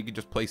underneath so that you can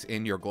just place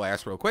in your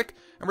glass real quick.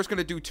 And we're just going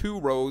to do 2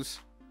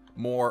 rows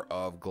more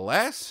of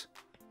glass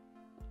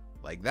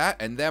like that.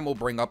 And then we'll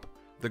bring up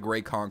the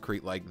gray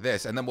concrete like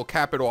this. And then we'll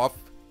cap it off.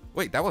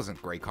 Wait, that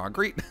wasn't gray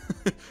concrete.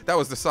 That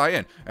was the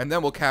cyan. And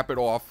then we'll cap it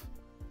off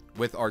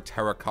with our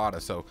terracotta.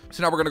 So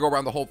now we're going to go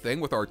around the whole thing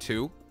with our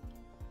 2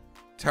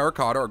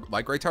 terracotta or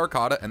light gray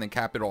terracotta, and then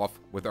cap it off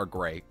with our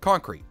gray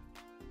concrete.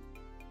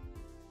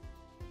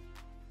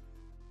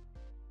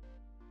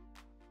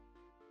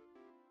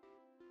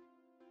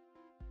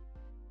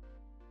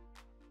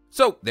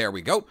 So there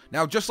we go.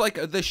 Now, just like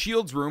the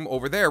Sheild's room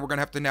over there, we're going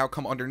to have to now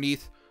come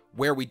underneath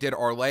where we did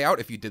our layout,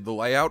 if you did the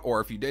layout, or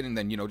if you didn't,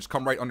 then, you know, just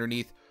come right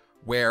underneath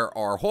where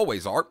our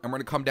hallways are. And we're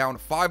going to come down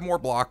 5 more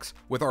blocks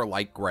with our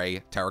light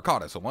gray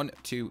terracotta. So 1,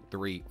 2,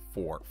 3,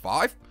 4,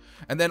 5.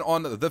 And then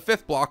on the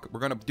 5th block,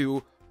 we're going to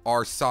do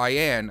our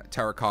cyan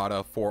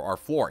terracotta for our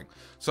flooring.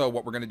 So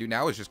what we're going to do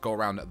now is just go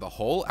around the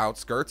whole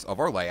outskirts of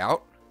our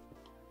layout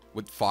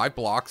with 5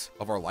 blocks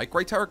of our light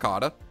gray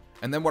terracotta.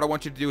 And then what I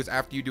want you to do is,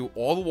 after you do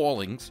all the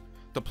wallings,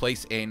 to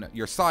place in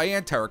your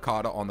cyan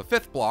terracotta on the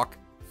 5th block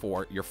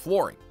for your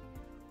flooring.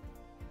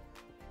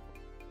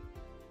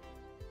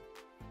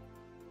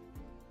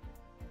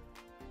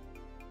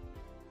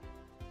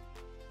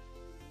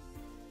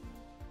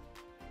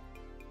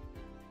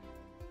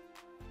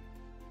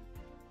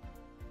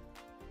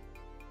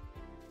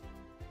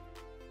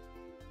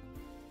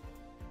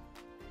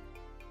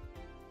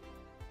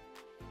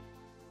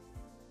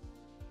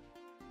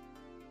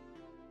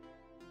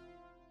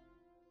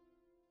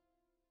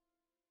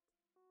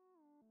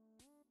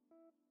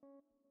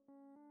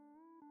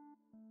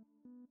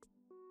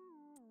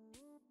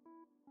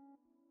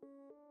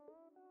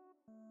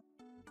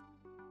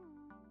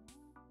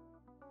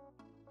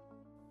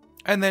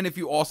 And then if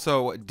you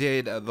also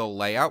did the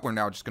layout, we're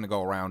now just going to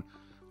go around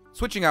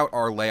switching out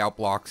our layout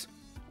blocks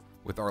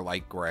with our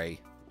light gray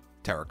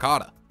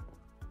terracotta.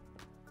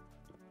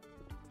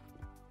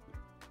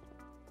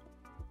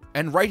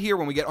 And right here,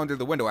 when we get under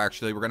the window,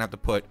 actually, we're going to have to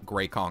put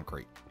gray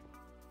concrete.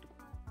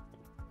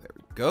 There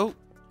we go.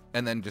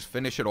 And then just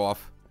finish it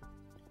off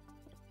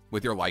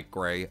with your light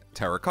gray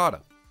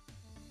terracotta.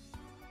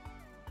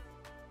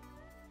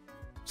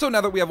 So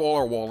now that we have all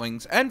our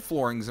wallings and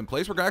floorings in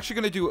place, we're actually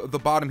going to do the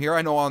bottom here.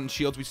 I know on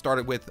Shields we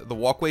started with the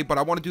walkway, but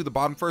I want to do the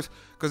bottom first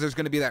because there's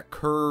going to be that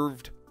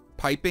curved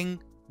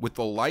piping with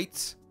the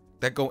lights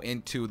that go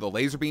into the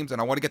laser beams, and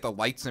I want to get the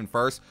lights in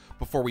first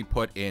before we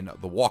put in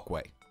the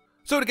walkway.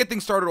 So to get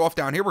things started off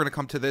down here, we're going to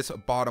come to this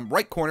bottom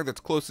right corner that's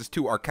closest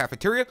to our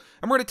cafeteria,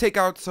 and we're going to take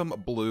out some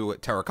blue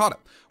terracotta.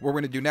 What we're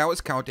going to do now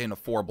is count in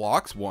 4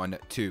 blocks, 1,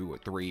 2,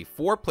 3,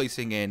 4,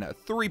 placing in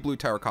 3 blue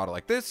terracotta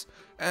like this,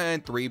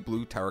 and 3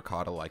 blue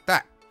terracotta like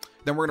that.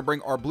 Then we're going to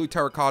bring our blue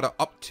terracotta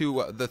up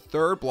to the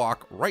 3rd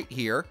block right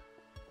here,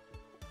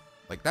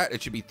 like that.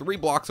 It should be 3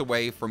 blocks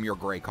away from your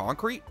gray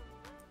concrete,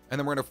 and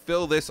then we're going to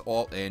fill this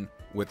all in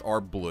with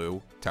our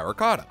blue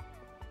terracotta.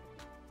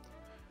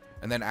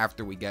 And then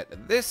after we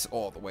get this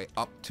all the way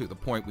up to the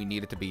point we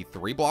need it to be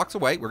 3 blocks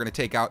away, we're going to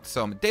take out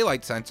some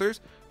daylight sensors,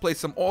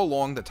 place them all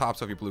along the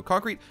tops of your blue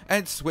concrete,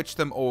 and switch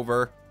them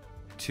over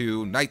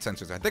to night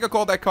sensors. I think I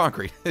called that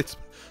concrete. It's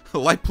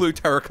light blue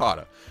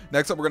terracotta.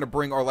 Next up, we're going to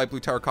bring our light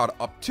blue terracotta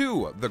up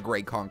to the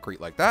gray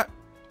concrete like that,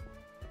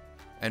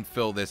 and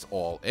fill this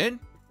all in.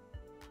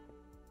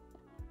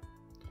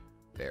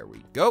 There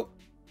we go.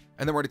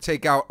 And then we're going to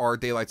take out our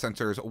daylight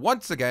sensors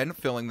once again,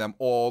 filling them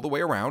all the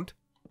way around.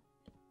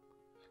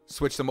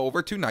 Switch them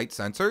over to night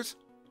sensors.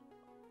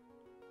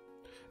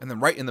 And then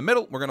right in the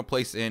middle, we're going to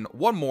place in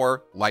 1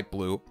 more light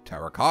blue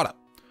terracotta.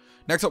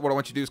 Next up, what I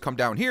want you to do is come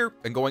down here,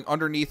 and going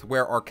underneath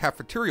where our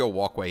cafeteria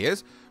walkway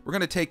is, we're going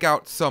to take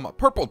out some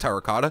purple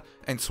terracotta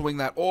and swing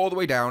that all the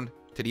way down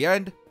to the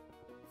end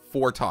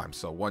 4 times.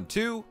 So 1,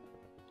 2,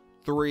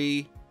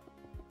 3,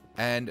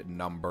 and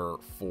number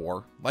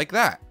 4, like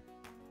that.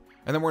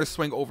 And then we're going to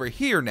swing over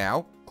here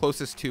now,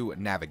 closest to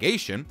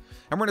navigation,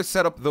 and we're going to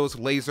set up those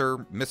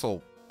laser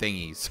missile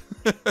thingies.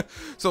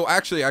 So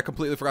actually, I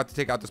completely forgot to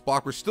take out this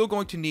block. We're still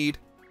going to need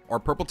our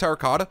purple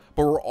terracotta,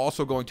 but we're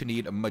also going to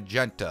need a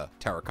magenta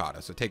terracotta.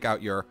 So take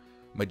out your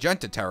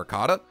magenta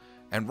terracotta,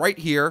 and right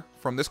here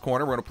from this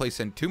corner, we're going to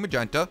place in 2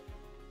 magenta,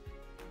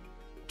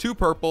 2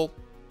 purple,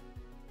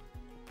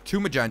 2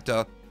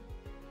 magenta,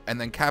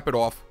 and then cap it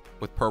off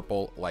with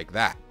purple like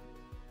that.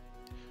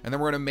 And then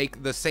we're going to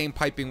make the same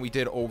piping we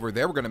did over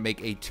there. We're going to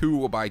make a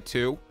 2 by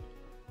 2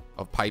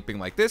 of piping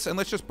like this, and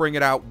let's just bring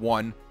it out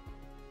 1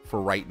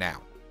 for right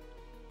now.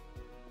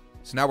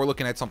 So now we're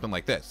looking at something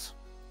like this.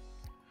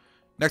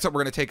 Next up,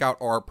 we're going to take out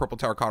our purple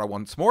terracotta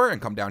once more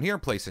and come down here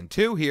and place in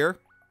 2 here,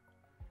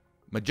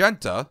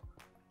 magenta,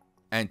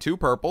 and 2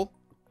 purple,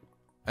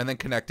 and then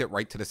connect it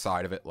right to the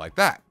side of it like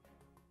that.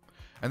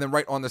 And then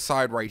right on the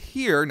side right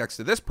here, next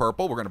to this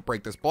purple, we're going to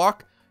break this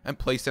block and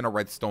place in a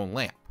redstone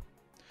lamp.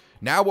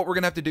 Now what we're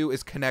going to have to do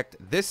is connect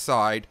this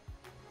side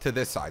to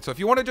this side. So if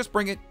you want to just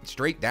bring it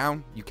straight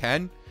down, you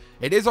can.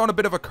 It is on a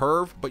bit of a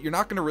curve, but you're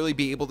not going to really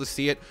be able to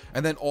see it.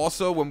 And then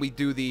also when we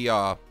do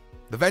the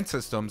vent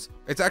systems,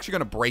 it's actually going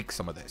to break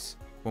some of this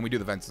when we do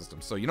the vent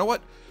systems. So you know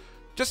what?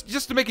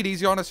 Just to make it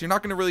easy on us, you're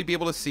not going to really be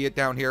able to see it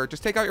down here.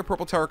 Just take out your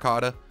purple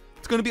terracotta.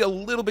 It's going to be a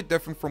little bit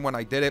different from when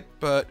I did it,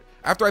 but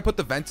after I put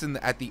the vents in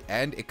at the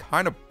end, it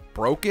kind of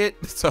broke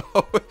it. So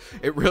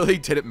it really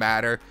didn't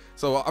matter.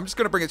 So I'm just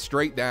going to bring it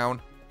straight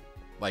down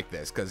like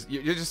this, because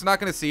you're just not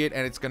going to see it,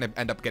 and it's going to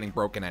end up getting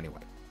broken anyway.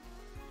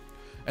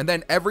 And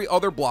then every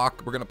other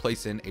block, we're going to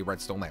place in a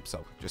redstone lamp.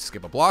 So just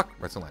skip a block,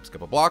 redstone lamp,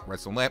 skip a block,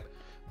 redstone lamp,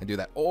 and do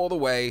that all the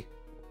way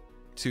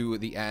to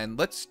the end.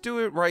 Let's do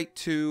it right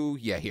to,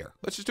 yeah, here.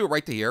 Let's just do it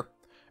right to here.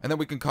 And then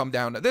we can come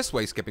down this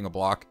way, skipping a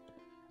block,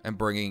 and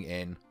bringing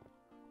in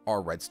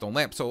our redstone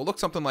lamp. So it looks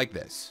something like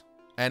this.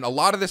 And a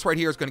lot of this right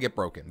here is going to get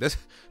broken. This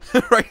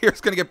right here is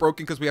going to get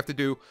broken because we have to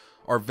do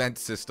our vent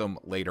system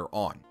later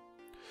on.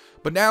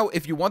 But now,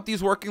 if you want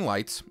these working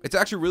lights, it's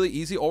actually really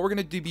easy. All we're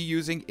going to be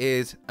using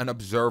is an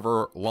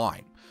observer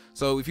line.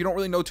 So if you don't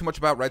really know too much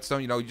about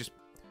redstone, you know,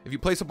 if you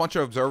place a bunch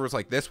of observers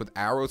like this with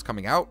arrows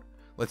coming out,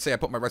 let's say I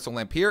put my redstone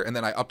lamp here, and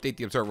then I update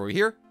the observer over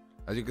here.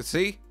 As you can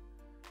see,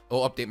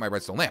 it'll update my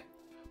redstone lamp.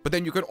 But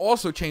then you can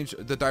also change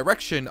the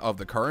direction of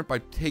the current by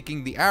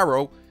taking the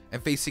arrow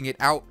and facing it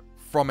out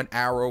from an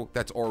arrow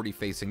that's already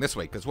facing this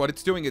way. Because what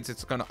it's doing is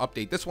it's going to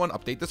update this one,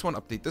 update this one,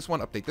 update this one,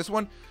 update this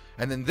one.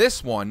 And then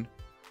this one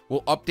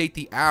will update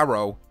the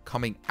arrow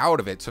coming out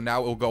of it. So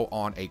now it'll go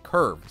on a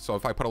curve. So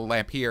if I put a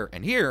lamp here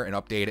and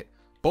update it,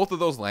 both of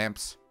those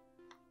lamps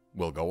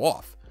will go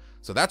off.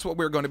 So that's what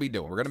we're going to be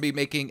doing. We're going to be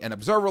making an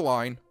observer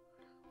line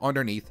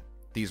underneath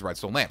these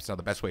redstone lamps. Now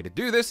the best way to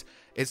do this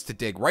is to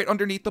dig right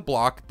underneath the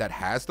block that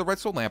has the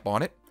redstone lamp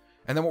on it.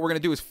 And then what we're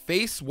going to do is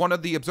face one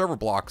of the observer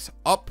blocks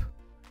up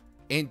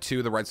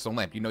into the redstone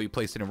lamp. You know, you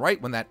place it in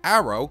right when that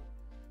arrow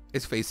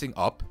is facing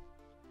up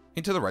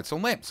into the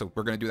redstone lamp. So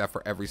we're going to do that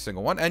for every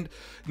single one. And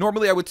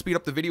normally I would speed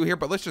up the video here,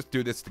 but let's just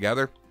do this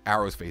together.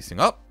 Arrows facing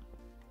up.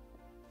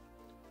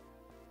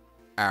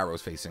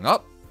 Arrows facing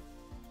up.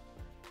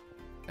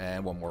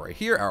 And one more right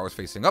here. Arrows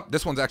facing up.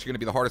 This one's actually going to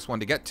be the hardest one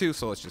to get to.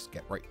 So let's just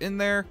get right in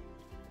there.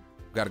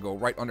 We've got to go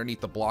right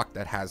underneath the block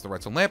that has the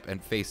redstone lamp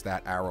and face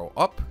that arrow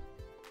up.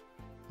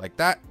 Like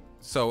that.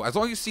 So as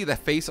long as you see the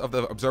face of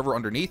the observer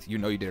underneath, you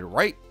know you did it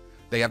right.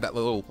 They have that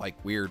little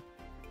like weird,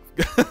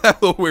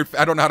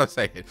 I don't know how to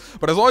say it.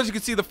 But as long as you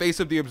can see the face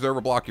of the observer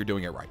block, you're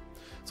doing it right.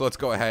 So let's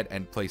go ahead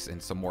and place in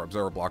some more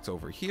observer blocks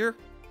over here.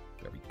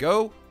 There we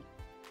go.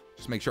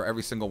 Just make sure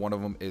every single one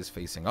of them is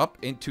facing up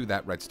into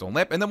that redstone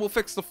lamp. And then we'll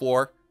fix the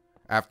floor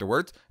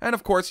afterwards. And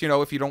of course, you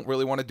know, if you don't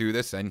really want to do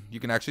this, then you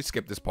can actually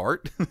skip this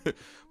part. But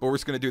we're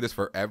just going to do this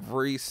for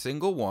every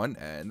single one.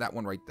 And that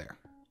one right there.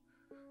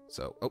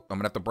 So, I'm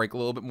going to have to break a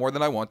little bit more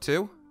than I want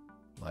to.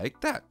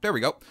 Like that. There we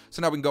go.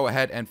 So now we can go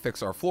ahead and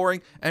fix our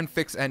flooring and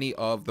fix any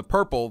of the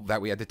purple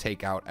that we had to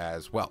take out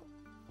as well.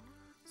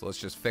 So let's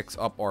just fix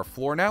up our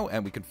floor now.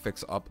 And we can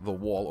fix up the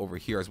wall over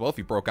here as well. If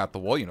you broke out the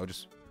wall, you know,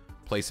 just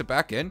place it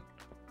back in.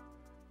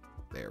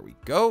 There we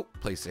go.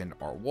 Place in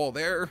our wall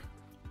there.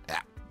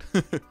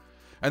 Yeah.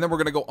 And then we're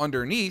going to go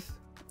underneath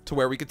to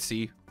where we could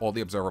see all the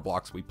observer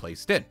blocks we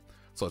placed in.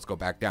 So let's go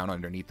back down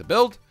underneath the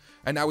build.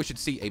 And now we should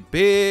see a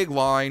big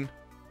line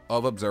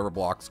of observer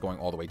blocks going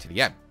all the way to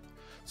the end.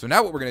 So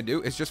now what we're going to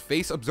do is just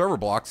face observer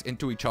blocks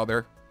into each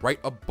other right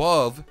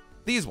above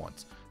these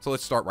ones. So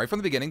let's start right from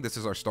the beginning. This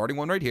is our starting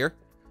one right here.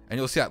 And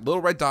you'll see that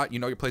little red dot. You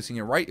know you're placing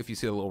it right if you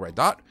see the little red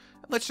dot.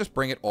 And let's just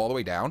bring it all the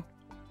way down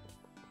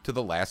to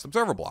the last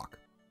observer block.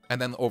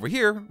 And then over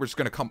here, we're just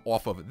going to come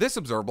off of this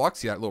observer block.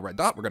 See that little red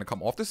dot? We're going to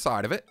come off the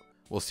side of it.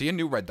 We'll see a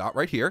new red dot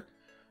right here.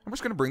 And we're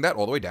just going to bring that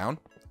all the way down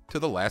to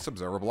the last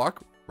observer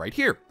block right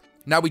here.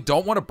 Now, we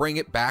don't want to bring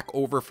it back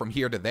over from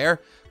here to there,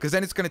 because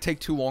then it's going to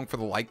take too long for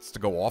the lights to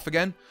go off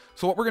again.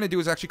 So what we're going to do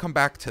is actually come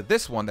back to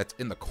this one that's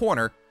in the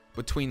corner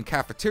between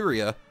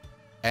cafeteria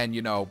and,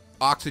 you know,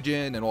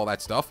 oxygen and all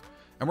that stuff.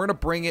 And we're going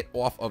to bring it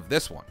off of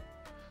this one.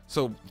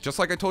 So just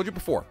like I told you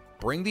before,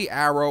 bring the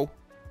arrow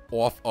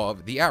off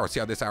of the arrow. See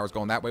how this arrow is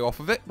going that way off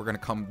of it? We're going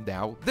to come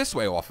now this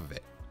way off of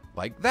it,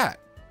 like that.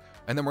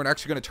 And then we're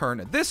actually going to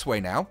turn this way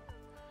now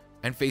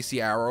and face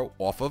the arrow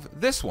off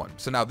of this one.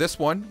 So now this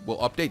one will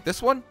update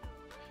this one,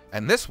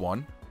 and this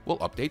one will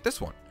update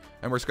this one.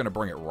 And we're just going to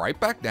bring it right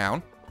back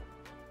down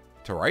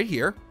to right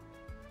here.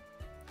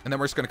 And then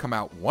we're just going to come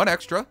out one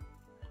extra.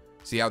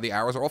 See how the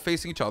arrows are all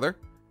facing each other.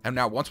 And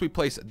now once we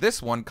place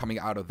this one coming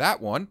out of that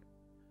one,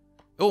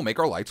 it will make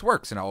our lights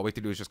work. So now all we have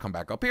to do is just come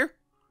back up here.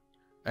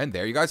 And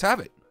there you guys have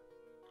it.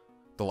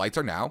 The lights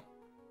are now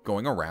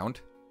going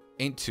around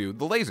into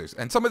the lasers.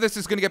 And some of this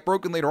is going to get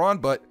broken later on,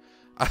 but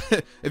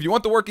if you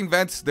want the working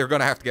vents, they're going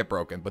to have to get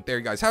broken. But there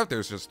you guys have it.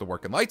 There's just the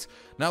working lights.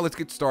 Now let's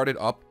get started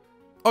up.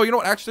 Oh, you know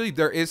what? Actually,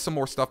 there is some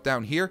more stuff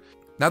down here.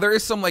 Now there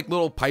is some like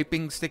little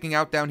piping sticking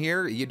out down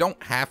here. You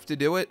don't have to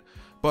do it,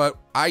 but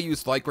I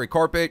used like gray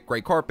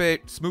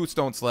carpet, smooth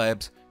stone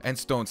slabs, and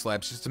stone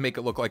slabs just to make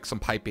it look like some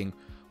piping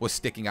was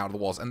sticking out of the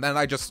walls. And then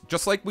I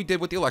just like we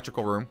did with the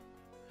electrical room,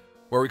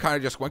 where we kind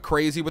of just went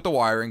crazy with the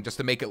wiring just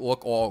to make it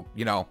look all,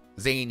 you know,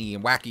 zany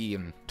and wacky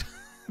and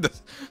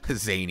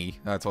zany.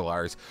 That's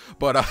hilarious.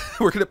 But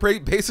we're going to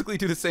basically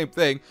do the same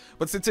thing.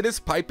 But since it is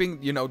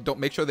piping, you know, don't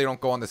make sure they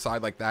don't go on the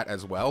side like that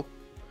as well.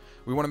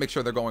 We want to make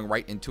sure they're going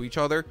right into each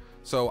other.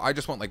 So I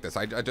just went like this.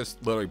 I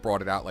just literally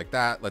brought it out like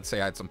that. Let's say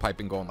I had some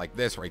piping going like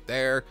this right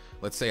there.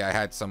 Let's say I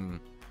had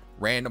some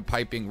random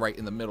piping right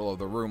in the middle of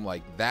the room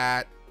like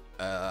that.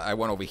 I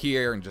went over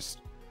here and just...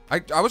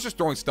 I was just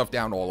throwing stuff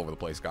down all over the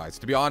place, guys.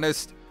 To be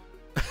honest,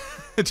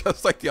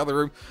 just like the other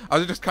room, I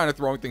was just kind of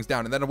throwing things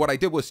down. And then what I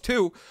did was,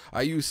 too,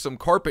 I used some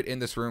carpet in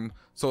this room,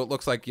 so it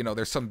looks like, you know,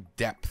 there's some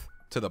depth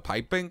to the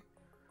piping.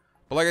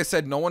 But like I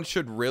said, no one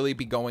should really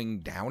be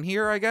going down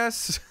here, I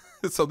guess.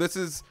 So this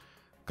is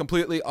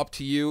completely up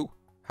to you,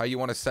 how you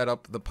want to set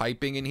up the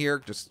piping in here.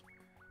 Just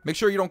make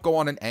sure you don't go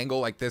on an angle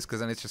like this,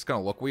 because then it's just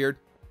going to look weird,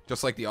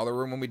 just like the other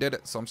room when we did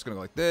it. So I'm just going to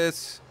go like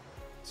this.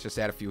 Let's just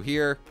add a few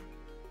here.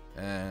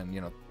 And,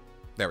 you know,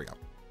 there we go.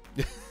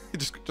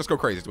 just go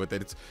crazy with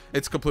it.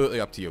 It's completely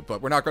up to you,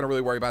 but we're not going to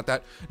really worry about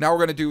that. Now we're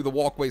going to do the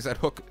walkways that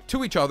hook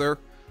to each other,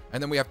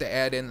 and then we have to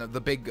add in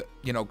the big,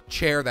 you know,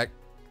 chair that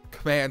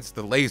commands,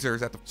 the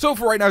lasers at the... So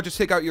for right now, just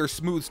take out your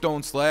smooth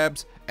stone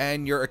slabs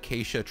and your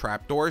acacia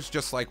trapdoors,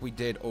 just like we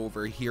did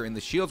over here in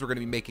the shields. We're going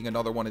to be making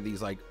another one of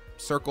these like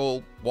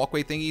circle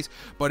walkway thingies,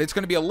 but it's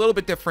going to be a little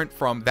bit different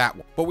from that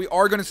one. But we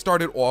are going to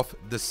start it off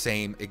the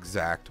same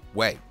exact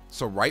way.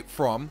 So right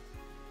from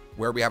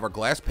where we have our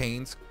glass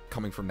panes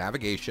coming from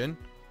navigation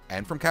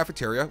and from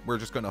cafeteria, we're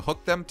just going to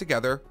hook them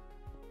together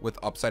with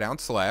upside down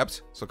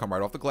slabs. So come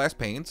right off the glass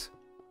panes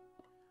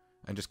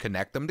and just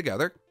connect them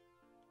together.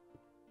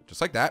 Just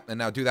like that. And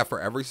now do that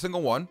for every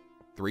single one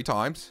 3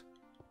 times.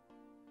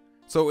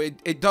 So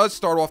it does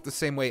start off the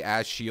same way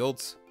as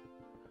shields,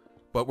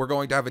 but we're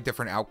going to have a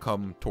different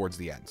outcome towards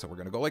the end. So we're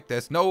going to go like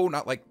this. No,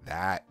 not like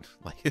that.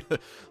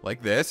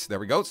 Like this. There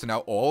we go. So now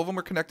all of them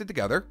are connected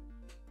together.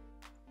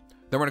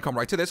 Then we're going to come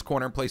right to this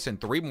corner and place in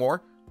 3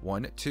 more.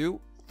 1,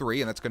 2,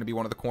 3. And that's going to be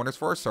one of the corners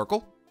for our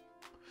circle.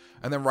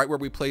 And then right where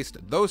we placed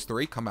those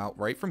 3, come out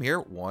right from here.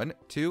 1,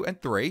 2,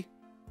 and 3.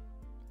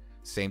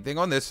 Same thing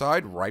on this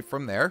side, right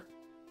from there.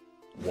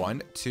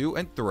 1, 2,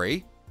 and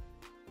 3.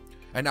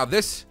 And now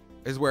this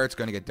is where it's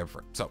going to get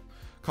different. So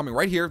coming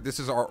right here, this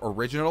is our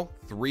original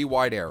 3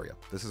 wide area.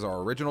 This is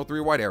our original 3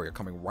 wide area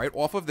coming right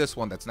off of this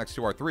one that's next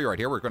to our 3 right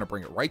here. We're going to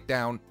bring it right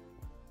down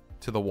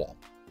to the wall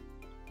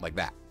like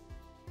that.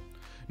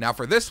 Now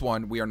for this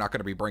one, we are not going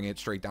to be bringing it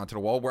straight down to the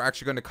wall. We're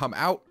actually going to come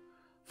out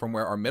from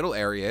where our middle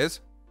area is,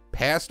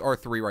 past our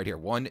 3 right here.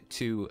 1,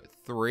 2,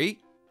 3,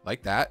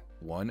 like that.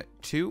 1,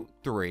 2,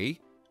 3.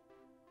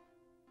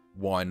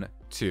 1,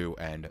 2,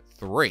 and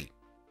 3.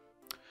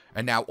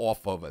 And now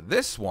off of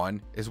this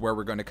one is where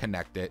we're going to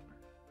connect it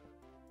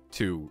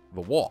to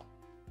the wall.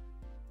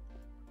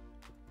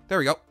 There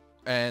we go.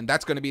 And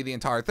that's going to be the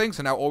entire thing.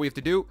 So now all we have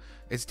to do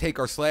is take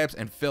our slabs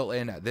and fill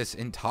in this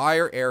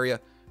entire area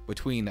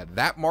between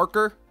that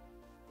marker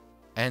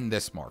and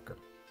this marker.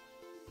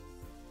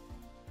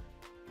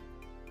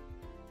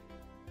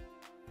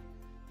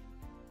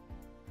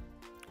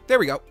 There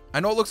we go. I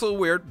know it looks a little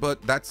weird,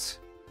 but that's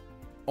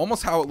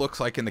almost how it looks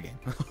like in the game.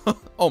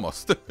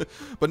 Almost.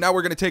 But now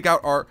we're going to take out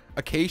our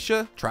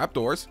acacia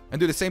trapdoors and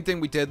do the same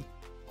thing we did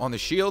on the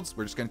shields.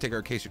 We're just going to take our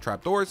acacia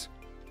trapdoors,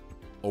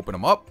 open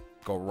them up,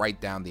 go right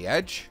down the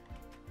edge,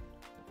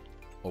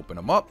 open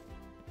them up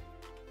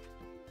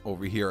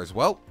over here as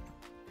well.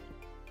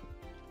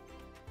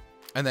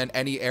 And then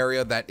any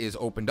area that is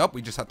opened up,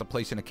 we just have to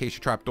place an acacia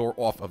trapdoor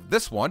off of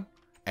this one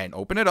and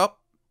open it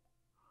up.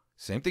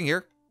 Same thing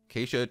here.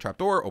 Acacia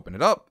trapdoor, open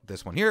it up.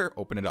 This one here,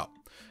 open it up.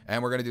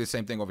 And we're going to do the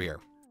same thing over here.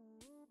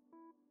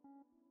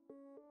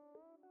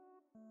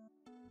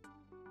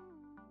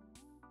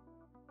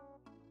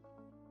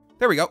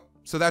 There we go.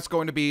 So that's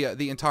going to be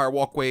the entire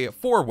walkway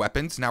for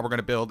weapons. Now we're going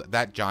to build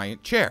that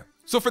giant chair.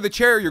 So for the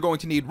chair, you're going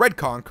to need red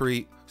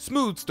concrete,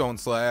 smooth stone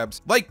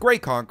slabs, light gray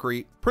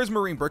concrete,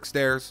 prismarine brick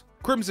stairs,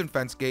 crimson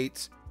fence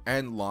gates,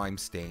 and lime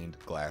stained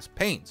glass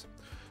panes.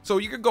 So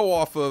you could go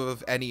off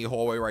of any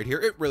hallway right here.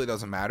 It really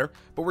doesn't matter.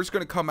 But we're just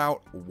going to come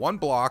out 1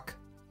 block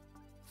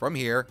from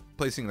here,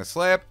 placing the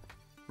slab,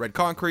 red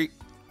concrete,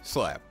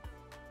 slab.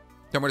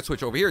 Then we're going to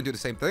switch over here and do the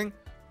same thing.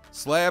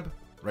 Slab,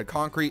 red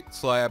concrete,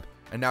 slab,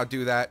 and now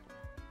do that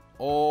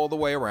all the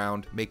way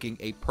around, making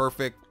a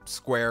perfect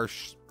square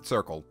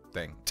circle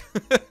thing.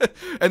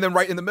 And then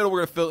right in the middle, we're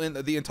going to fill in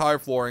the entire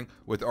flooring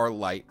with our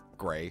light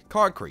gray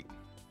concrete.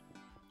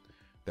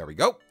 There we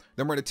go.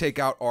 Then we're going to take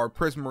out our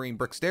prismarine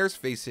brick stairs,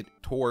 face it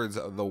towards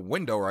the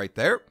window right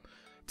there.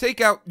 Take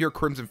out your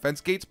crimson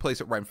fence gates, place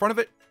it right in front of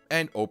it,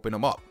 and open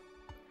them up.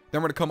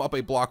 Then we're going to come up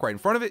a block right in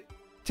front of it,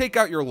 take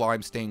out your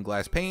lime stained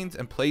glass panes,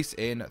 and place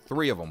in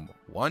 3 of them.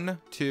 1,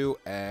 2,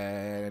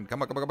 and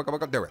come on.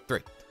 There we go, 3.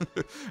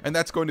 And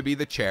that's going to be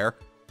the chair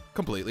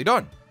completely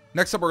done.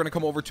 Next up, we're going to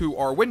come over to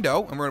our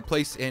window, and we're going to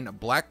place in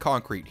black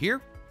concrete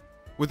here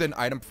with an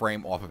item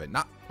frame off of it.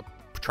 Not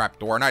a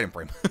trapdoor, an item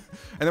frame.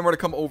 And then we're going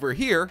to come over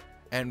here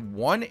and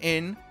one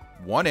in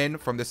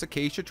from this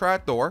acacia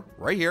trapdoor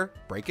right here,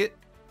 break it.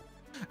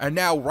 And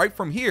now right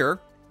from here,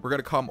 we're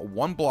going to come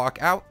 1 block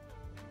out,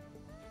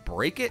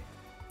 break it,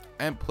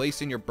 and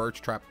place in your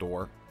birch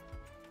trapdoor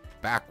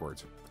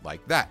backwards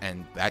like that.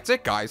 And that's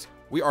it, guys.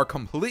 We are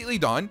completely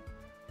done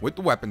with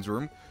the weapons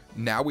room.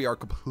 Now we are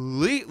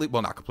completely,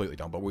 well, not completely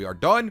done, but we are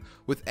done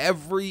with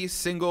every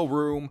single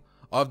room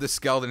of the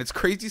Skeld. And it's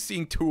crazy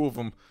seeing 2 of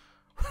them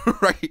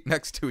right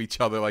next to each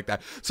other like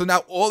that. So now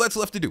all that's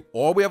left to do,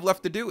 all we have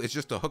left to do is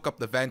just to hook up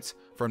the vents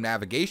from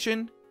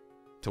navigation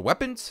to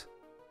weapons,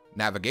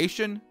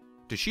 navigation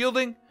to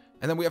shielding,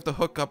 and then we have to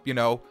hook up, you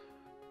know,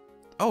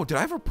 oh, did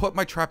I ever put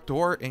my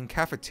trapdoor in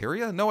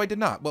cafeteria? No, I did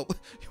not. Well,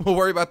 we'll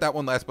worry about that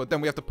one last, but then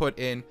we have to put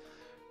in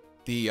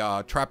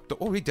the trapdoor.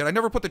 Oh, wait, did I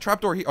never put the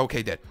trapdoor here?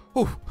 Okay, did.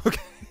 Whew,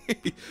 okay.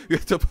 You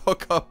have to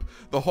hook up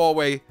the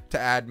hallway to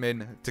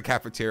admin to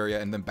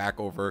cafeteria and then back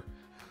over.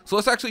 So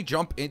let's actually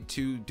jump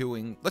into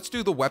let's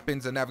do the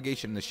weapons and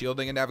navigation and the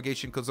shielding and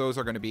navigation, because those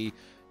are going to be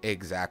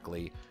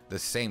exactly the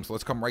same. So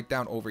let's come right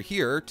down over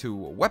here to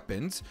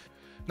weapons.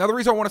 Now, the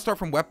reason I want to start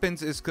from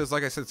weapons is because,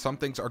 like I said, some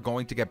things are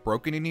going to get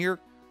broken in here.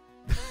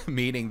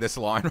 Meaning this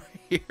line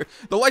right here.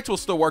 The lights will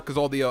still work because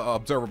all the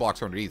observer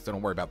blocks are underneath, so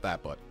don't worry about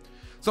that. But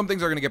some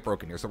things are going to get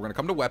broken here. So we're going to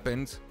come to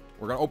weapons.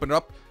 We're going to open it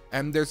up.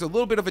 And there's a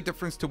little bit of a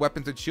difference to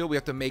weapons and shield. We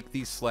have to make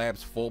these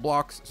slabs full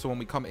blocks. So when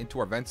we come into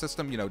our vent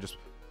system, you know, just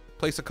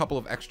place a couple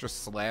of extra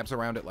slabs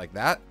around it like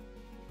that.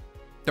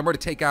 Then we're going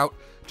to take out,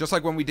 just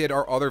like when we did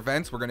our other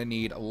vents, we're going to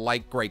need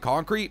light gray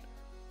concrete,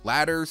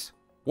 ladders,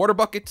 water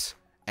buckets,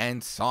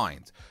 and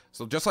signs.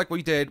 So just like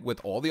we did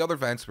with all the other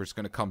vents, we're just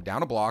going to come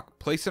down a block,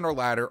 place in our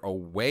ladder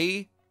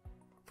away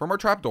from our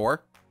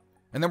trapdoor,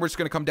 and then we're just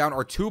going to come down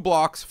our 2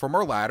 blocks from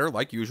our ladder,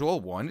 like usual,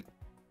 1,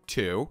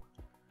 2,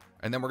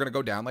 and then we're going to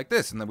go down like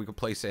this, and then we can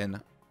place in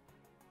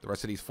the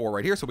rest of these 4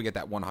 right here, so we get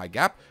that 1 high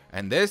gap,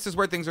 and this is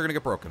where things are going to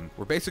get broken.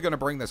 We're basically going to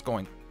bring this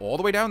going all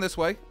the way down this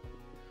way.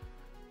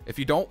 If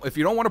you don't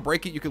want to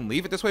break it, you can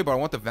leave it this way, but I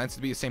want the vents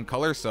to be the same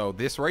color, so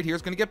this right here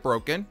is going to get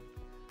broken,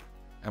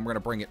 and we're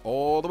going to bring it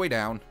all the way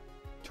down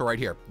to right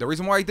here. The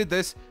reason why I did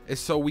this is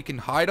so we can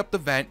hide up the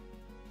vent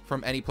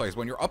from any place.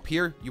 When you're up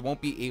here, you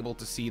won't be able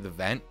to see the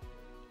vent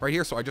right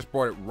here, so I just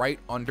brought it right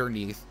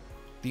underneath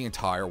the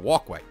entire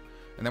walkway.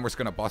 And then we're just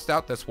going to bust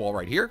out this wall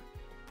right here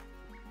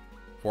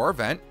for our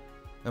vent.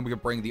 Then we can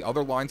bring the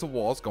other lines of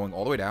walls going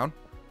all the way down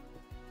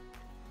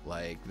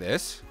like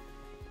this,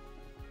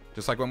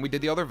 just like when we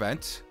did the other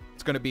vent.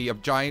 It's going to be a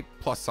giant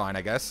plus sign,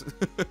 I guess.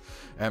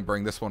 And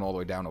bring this one all the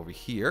way down over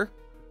here.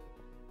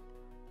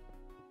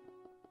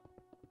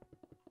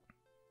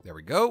 There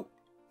we go.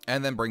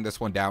 And then bring this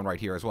one down right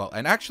here as well.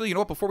 And actually, you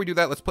know what? Before we do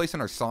that, let's place in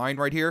our sign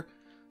right here.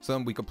 So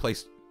then we can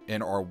place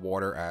in our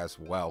water as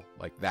well,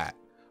 like that.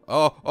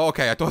 Oh,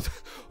 okay. I thought,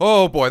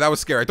 oh boy, that was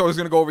scary. I thought I was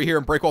going to go over here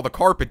and break all the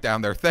carpet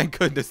down there. Thank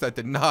goodness that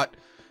did not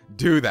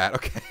do that.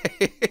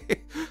 Okay.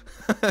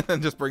 And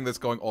then just bring this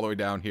going all the way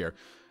down here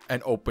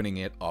and opening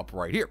it up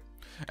right here.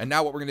 And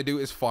now what we're going to do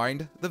is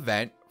find the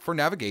vent for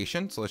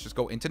navigation. So let's just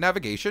go into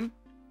navigation.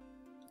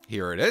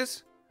 Here it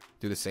is.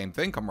 Do the same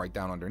thing. Come right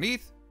down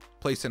underneath.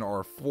 Place in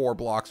our 4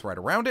 blocks right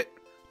around it.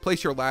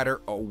 Place your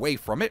ladder away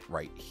from it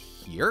right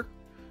here.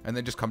 And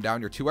then just come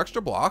down your 2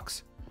 extra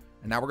blocks.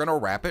 And now we're going to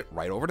wrap it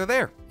right over to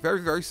there.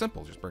 Very, very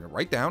simple. Just bring it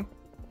right down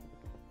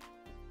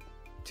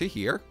to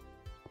here.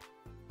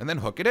 And then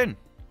hook it in.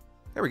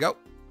 There we go.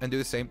 And do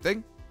the same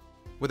thing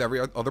with every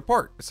other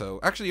part. So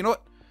actually, you know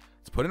what?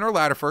 Let's put in our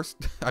ladder first.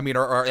 I mean,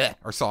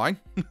 our sign.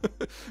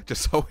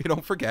 Just so we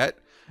don't forget.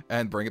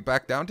 And bring it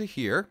back down to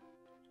here.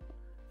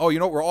 Oh, you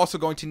know what? We're also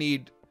going to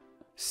need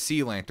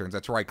sea lanterns.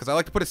 That's right. Because I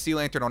like to put a sea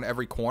lantern on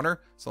every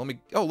corner. So let me...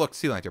 Oh, look.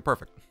 Sea lantern.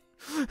 Perfect.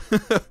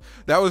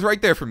 That was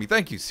right there for me.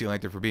 Thank you, sea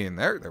lantern, for being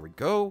there. There we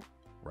go.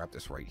 Wrap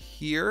this right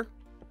here.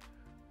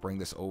 Bring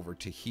this over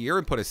to here.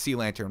 And put a sea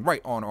lantern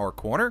right on our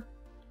corner.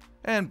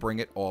 And bring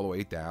it all the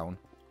way down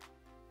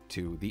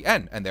to the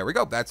end. And there we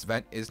go. That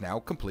vent is now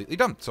completely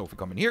done. So if we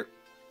come in here,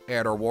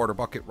 add our water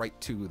bucket right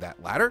to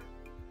that ladder.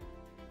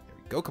 There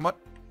we go. Come on.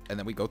 And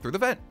then we go through the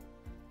vent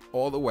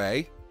all the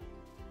way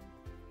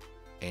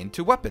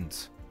into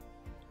weapons.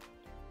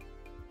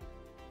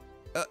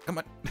 Come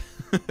on.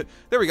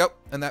 There we go.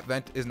 And that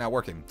vent is now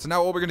working. So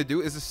now all we're going to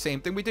do is the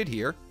same thing we did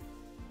here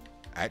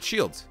at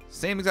Shields.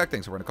 Same exact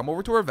thing. So we're going to come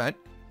over to our vent,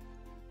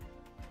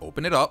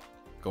 open it up,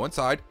 go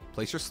inside,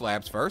 place your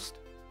slabs first.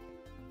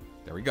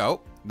 There we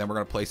go. Then we're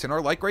going to place in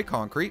our light gray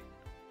concrete,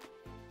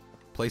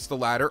 place the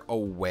ladder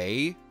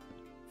away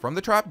from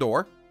the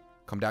trapdoor,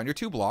 come down your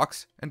 2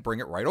 blocks, and bring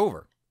it right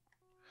over.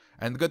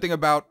 And the good thing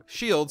about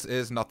Shields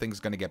is nothing's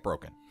going to get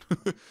broken.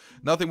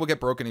 Nothing will get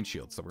broken in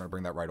Shields. So we're going to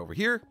bring that right over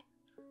here.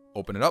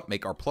 Open it up,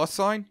 make our plus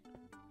sign.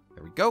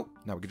 There we go.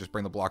 Now we can just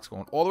bring the blocks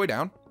going all the way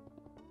down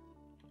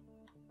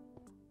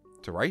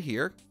to right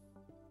here.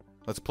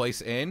 Let's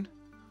place in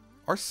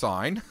our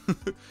sign.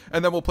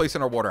 And then we'll place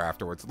in our water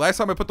afterwards. Last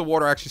time I put the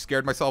water, I actually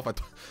scared myself. I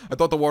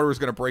thought the water was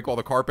going to break all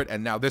the carpet.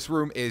 And now this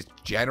room is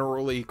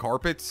generally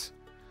carpets.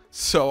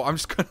 So I'm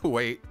just going to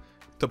wait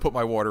to put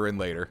my water in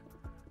later.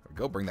 There we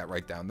go. Bring that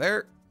right down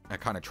there. I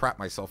kind of trapped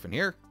myself in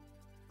here.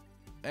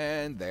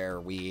 And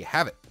there we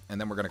have it. And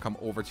then we're going to come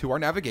over to our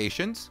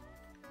navigations.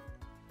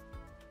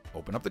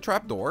 Open up the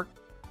trapdoor.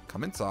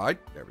 Come inside.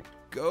 There we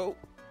go.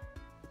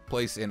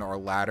 Place in our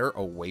ladder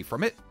away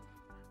from it.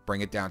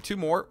 Bring it down 2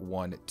 more.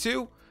 1,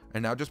 2.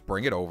 And now just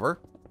bring it over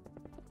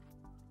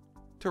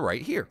to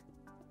right here.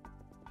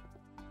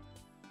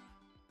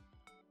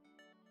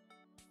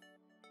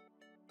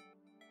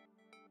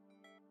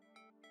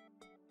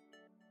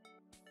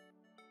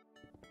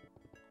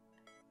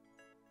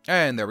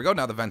 And there we go.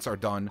 Now the vents are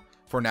done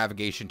for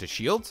navigation to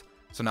Shields.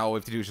 So now all we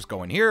have to do is just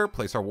go in here,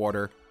 place our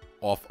water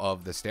off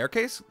of the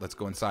staircase. Let's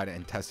go inside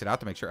and test it out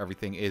to make sure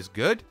everything is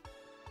good.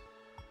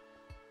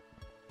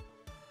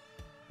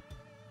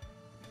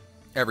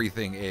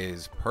 Everything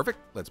is perfect.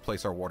 Let's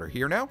place our water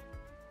here now.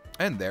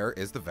 And there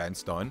is the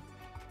vents done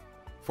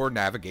for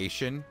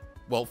navigation.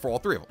 Well, for all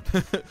 3 of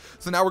them.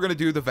 So now we're going to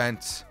do the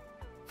vents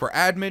for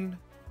admin,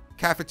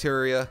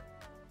 cafeteria,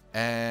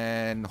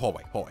 and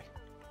hallway.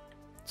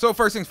 So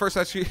first things first,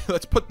 actually,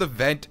 let's put the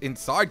vent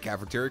inside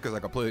cafeteria because I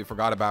completely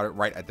forgot about it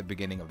right at the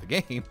beginning of the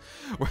game.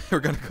 We're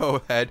going to go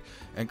ahead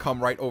and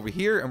come right over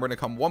here, and we're going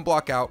to come 1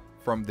 block out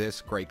from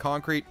this gray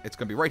concrete. It's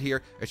going to be right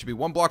here. It should be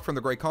 1 block from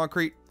the gray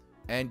concrete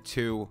and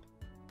 2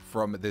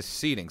 from this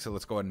seating. So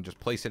let's go ahead and just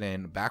place it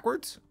in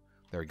backwards.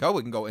 There we go.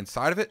 We can go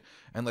inside of it,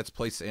 and let's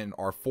place in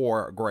our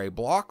 4 gray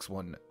blocks.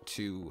 1,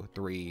 2,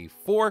 3,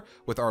 4,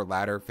 with our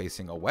ladder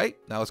facing away.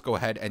 Now let's go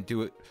ahead and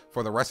do it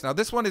for the rest. Now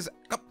this one is,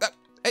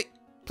 hey,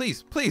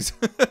 please, please.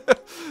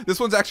 This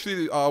one's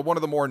actually one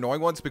of the more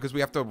annoying ones because we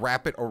have to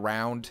wrap it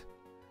around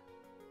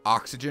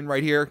oxygen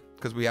right here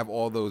because we have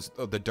all those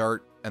the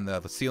dirt and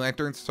the sea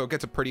lanterns, so it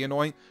gets pretty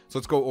annoying. So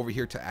let's go over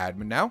here to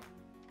admin now.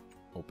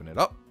 Open it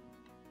up.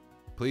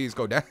 Please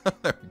go down.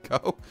 There we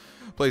go.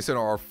 Place in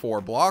our 4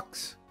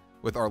 blocks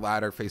with our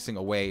ladder facing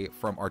away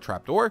from our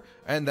trapdoor.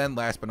 And then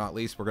last but not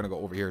least, we're going to go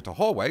over here to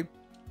hallway.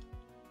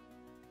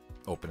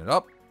 Open it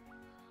up.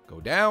 Go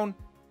down.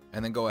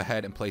 And then go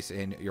ahead and place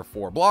in your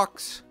 4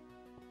 blocks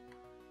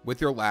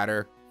with your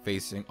ladder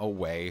facing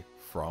away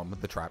from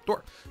the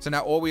trapdoor. So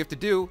now all we have to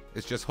do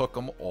is just hook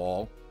them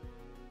all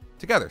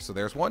together. So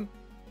there's one,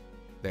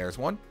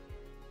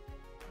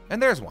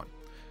 and there's one.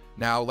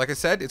 Now, like I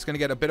said, it's going to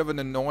get a bit of an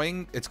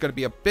annoying. It's going to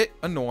be a bit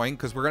annoying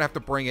because we're going to have to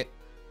bring it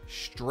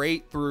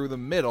straight through the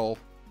middle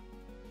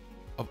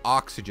of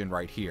oxygen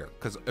right here.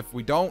 Because if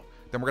we don't,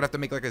 then we're going to have to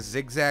make like a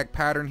zigzag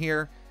pattern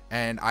here.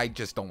 And I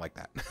just don't like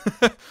that.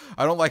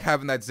 I don't like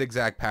having that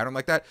zigzag pattern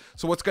like that.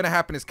 So what's going to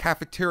happen is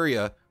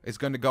cafeteria is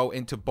going to go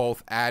into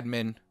both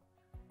admin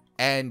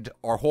and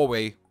our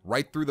hallway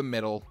right through the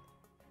middle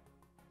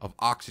of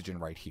oxygen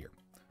right here.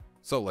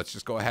 So let's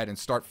just go ahead and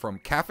start from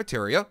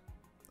cafeteria,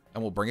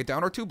 and we'll bring it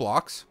down our 2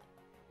 blocks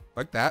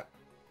like that.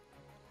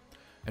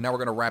 And now we're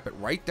going to wrap it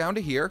right down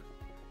to here,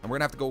 and we're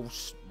going to have to go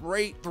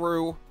straight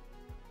through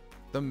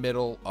the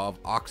middle of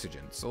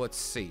oxygen. So let's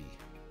see.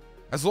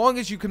 As long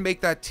as you can make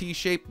that T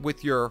shape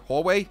with your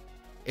hallway,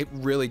 it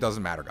really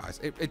doesn't matter, guys.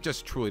 It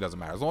just truly doesn't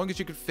matter. As long as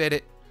you can fit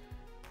it.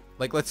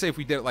 Like, let's say if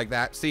we did it like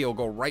that, see, it'll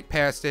go right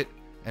past it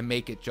and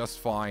make it just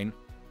fine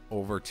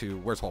over to,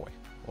 where's hallway?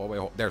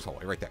 Hallway, there's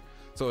hallway right there.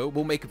 So it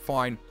will make it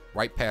fine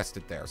right past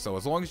it there. So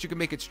as long as you can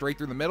make it straight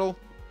through the middle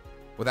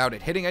without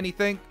it hitting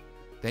anything,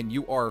 then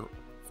you are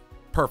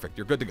perfect.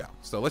 You're good to go.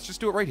 So let's just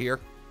do it right here.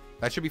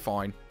 That should be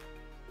fine.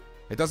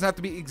 It doesn't have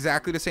to be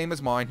exactly the same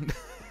as mine.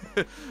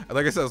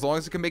 Like I said, as long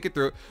as it can make it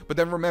through. But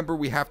then remember,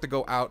 we have to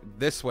go out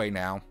this way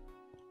now,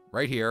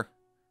 right here,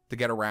 to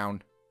get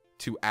around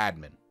to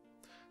admin.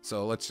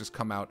 So let's just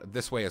come out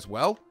this way as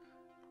well.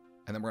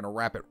 And then we're going to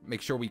wrap it.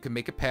 Make sure we can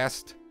make it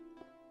past.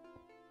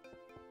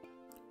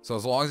 So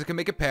as long as it can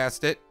make it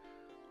past it,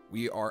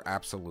 we are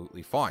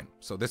absolutely fine.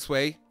 So this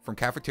way, from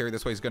cafeteria,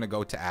 this way is going to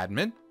go to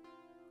admin.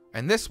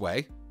 And this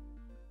way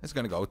is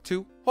going to go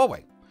to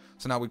hallway.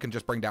 So now we can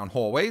just bring down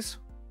hallways.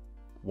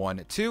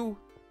 1, 2.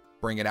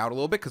 Bring it out a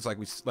little bit because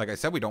like I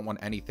said, we don't want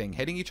anything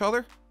hitting each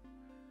other.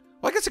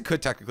 Well, I guess it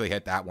could technically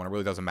hit that one. It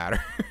really doesn't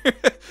matter.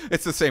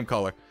 It's the same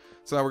color.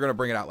 So now we're going to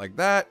bring it out like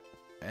that.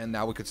 And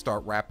now we could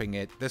start wrapping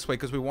it this way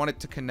because we want it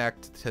to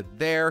connect to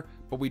there,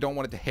 but we don't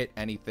want it to hit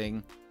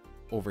anything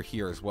over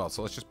here as well.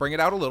 So let's just bring it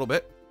out a little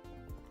bit,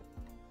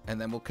 and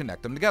then we'll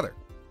connect them together.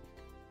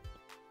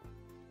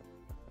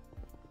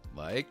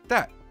 Like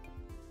that.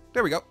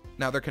 There we go.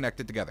 Now they're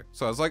connected together.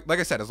 So it's like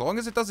I said, as long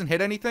as it doesn't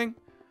hit anything,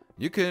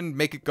 you can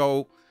make it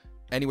go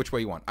any which way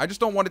you want. I just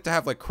don't want it to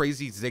have like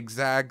crazy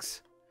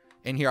zigzags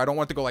in here. I don't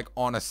want it to go like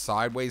on a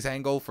sideways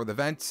angle for the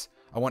vents.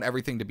 I want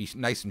everything to be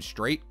nice and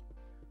straight.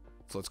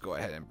 So let's go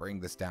ahead and bring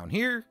this down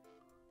here.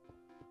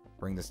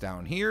 Bring this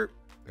down here.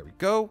 There we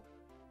go.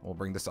 We'll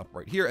bring this up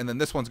right here. And then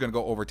this one's going to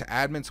go over to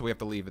admin. So we have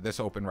to leave this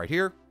open right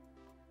here.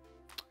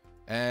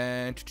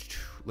 And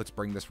let's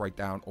bring this right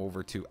down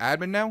over to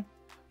admin now.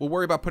 We'll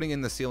worry about putting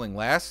in the ceiling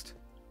last.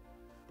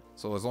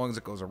 So as long as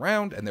it goes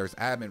around, and there's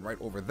admin right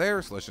over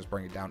there. So let's just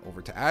bring it down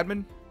over to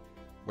admin.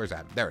 Where's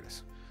admin? There it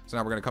is. So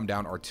now we're going to come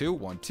down R2,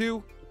 1,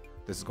 2.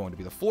 This is going to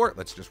be the floor.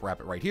 Let's just wrap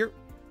it right here.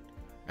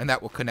 And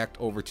that will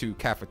connect over to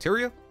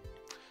cafeteria.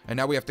 And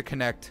now we have to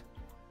connect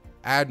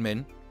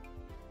admin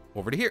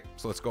over to here.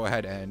 So let's go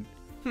ahead and,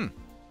 you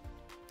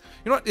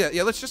know what?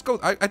 Yeah, let's just go.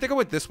 I think I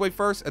went this way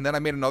first, and then I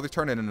made another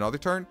turn and another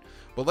turn.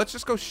 But let's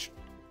just go,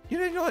 you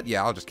know what?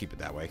 Yeah, I'll just keep it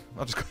that way.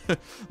 I'll just,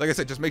 like I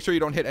said, just make sure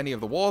you don't hit any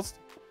of the walls.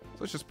 So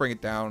let's just bring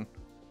it down.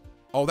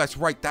 Oh, that's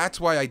right.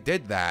 That's why I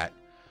did that.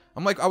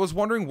 I'm like, I was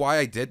wondering why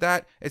I did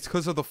that. It's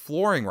because of the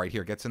flooring right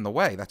here gets in the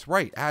way. That's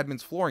right.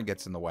 Admin's flooring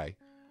gets in the way.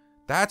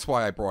 That's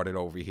why I brought it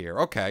over here.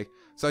 Okay.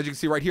 So as you can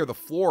see right here, the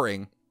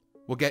flooring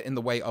will get in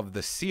the way of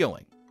the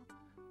ceiling.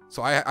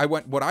 So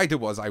what I did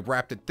was I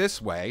wrapped it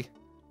this way,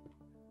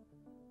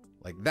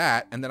 like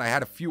that, and then I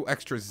had a few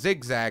extra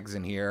zigzags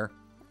in here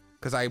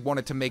because I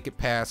wanted to make it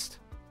past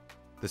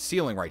the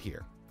ceiling right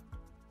here.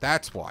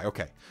 That's why.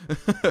 Okay.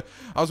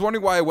 I was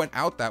wondering why I went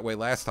out that way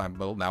last time.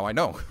 Well, now I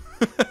know.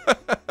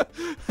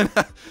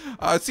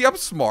 See, I'm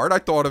smart. I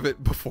thought of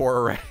it before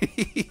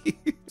already.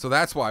 So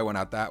that's why I went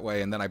out that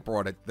way, and then I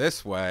brought it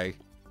this way,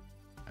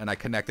 and I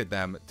connected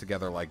them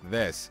together like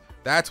this.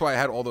 That's why I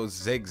had all those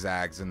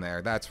zigzags in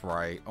there. That's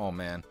right. Oh,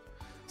 man.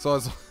 So I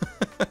was...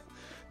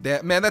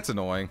 Man, that's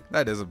annoying.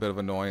 That is a bit of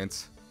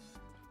annoyance.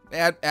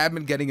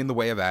 Admin getting in the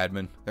way of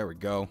admin. There we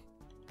go.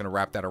 Gonna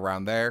wrap that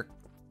around there.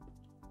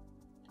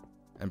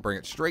 And bring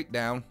it straight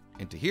down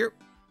into here.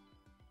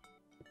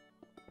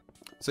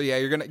 So yeah,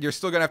 you're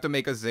still gonna have to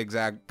make a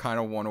zigzag kind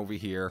of one over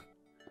here.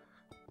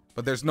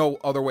 But there's no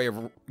other way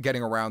of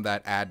getting around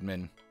that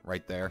admin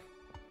right there.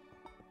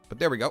 But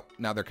there we go.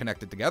 Now they're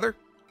connected together.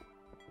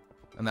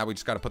 And now we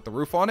just got to put the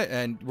roof on it.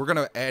 And we're going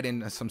to add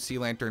in some sea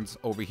lanterns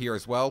over here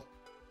as well.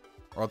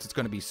 Or else it's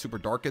going to be super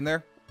dark in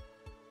there.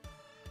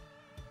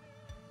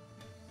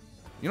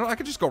 You know, I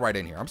could just go right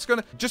in here. I'm just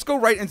going to go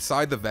right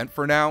inside the vent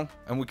for now.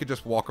 And we could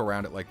just walk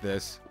around it like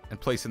this. And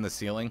place in the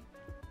ceiling.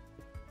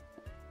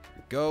 There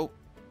we go.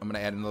 I'm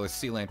going to add another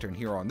sea lantern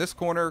here on this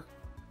corner.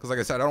 Because like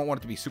I said, I don't want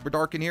it to be super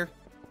dark in here.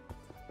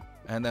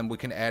 And then we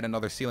can add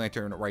another sea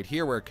lantern right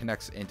here where it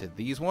connects into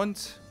these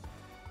ones.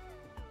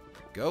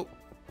 Go.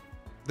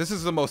 This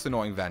is the most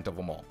annoying vent of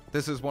them all.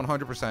 This is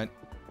 100%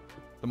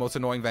 the most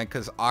annoying vent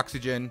because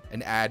oxygen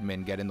and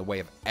admin get in the way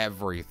of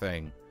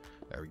everything.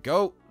 There we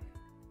go.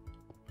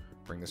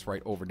 Bring this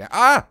right over now.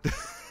 Ah!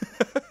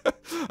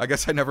 I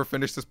guess I never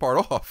finished this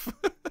part off.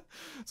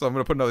 So I'm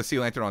going to put another sea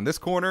lantern on this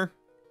corner.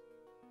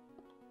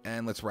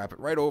 And let's wrap it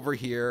right over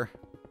here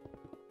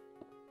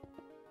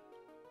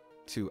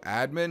to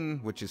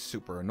admin, which is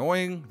super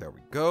annoying. There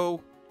we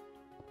go.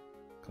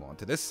 Come on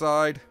to this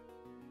side.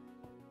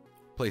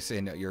 Place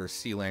in your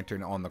sea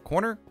lantern on the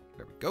corner.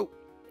 There we go.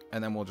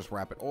 And then we'll just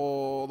wrap it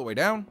all the way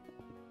down.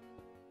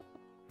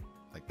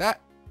 Like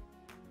that.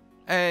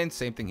 And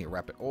same thing here.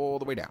 Wrap it all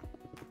the way down.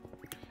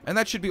 And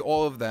that should be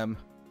all of them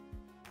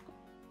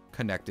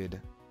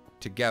connected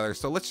together.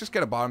 So let's just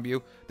get a bottom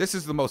view. This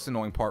is the most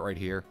annoying part right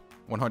here.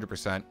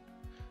 100%.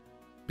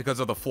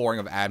 Because of the flooring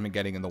of admin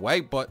getting in the way,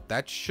 but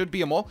that should be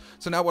them all.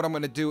 So now what I'm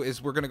going to do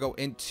is we're going to go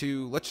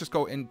into, let's just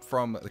go in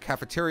from the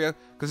cafeteria,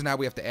 because now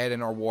we have to add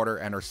in our water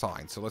and our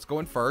sign. So let's go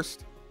in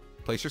first,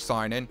 place your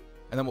sign in,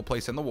 and then we'll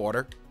place in the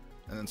water,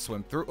 and then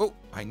swim through. Oh,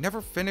 I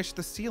never finished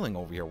the ceiling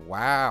over here.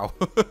 Wow.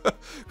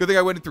 Good thing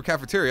I went in through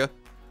cafeteria.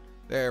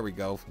 There we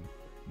go.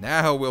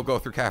 Now we'll go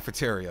through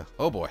cafeteria.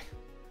 Oh boy.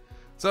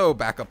 So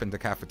back up into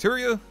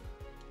cafeteria.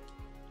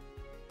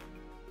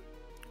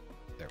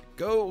 There we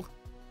go.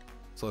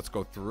 So let's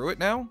go through it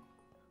now.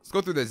 Let's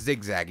go through the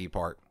zigzaggy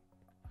part.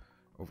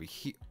 Over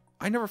here.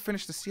 I never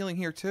finished the ceiling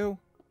here too.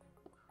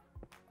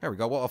 There we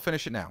go. Well, I'll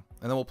finish it now.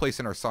 And then we'll place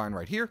in our sign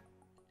right here.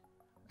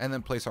 And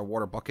then place our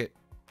water bucket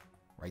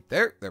right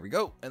there. There we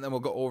go. And then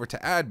we'll go over to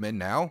admin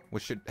now,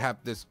 which should have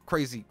this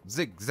crazy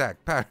zigzag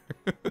pattern.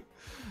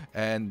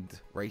 And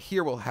right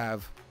here we'll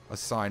have a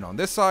sign on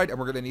this side. And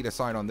we're going to need a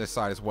sign on this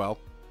side as well,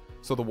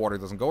 so the water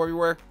doesn't go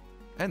everywhere.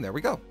 And there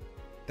we go.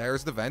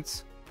 There's the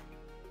vents.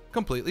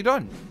 Completely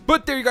done.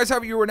 But there you guys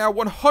have it. You are now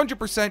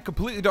 100%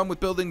 completely done with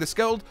building the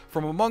Skeld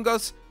from Among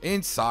Us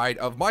inside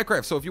of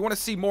Minecraft. So if you want to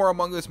see more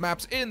Among Us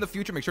maps in the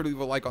future, make sure to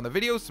leave a like on the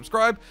video,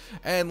 subscribe,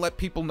 and let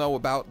people know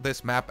about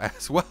this map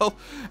as well.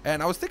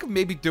 And I was thinking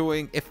maybe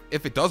doing,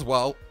 if it does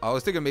well, I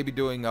was thinking maybe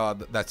doing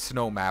that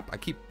snow map. I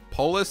keep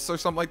Polis or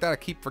something like that. I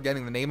keep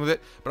forgetting the name of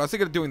it, but I was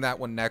thinking of doing that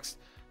one next,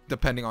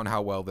 depending on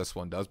how well this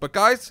one does. But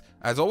guys,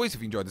 as always,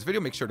 if you enjoyed this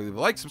video, make sure to leave a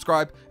like,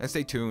 subscribe, and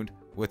stay tuned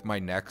with my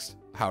next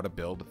how to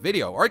build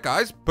video. All right,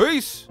 guys,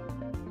 peace.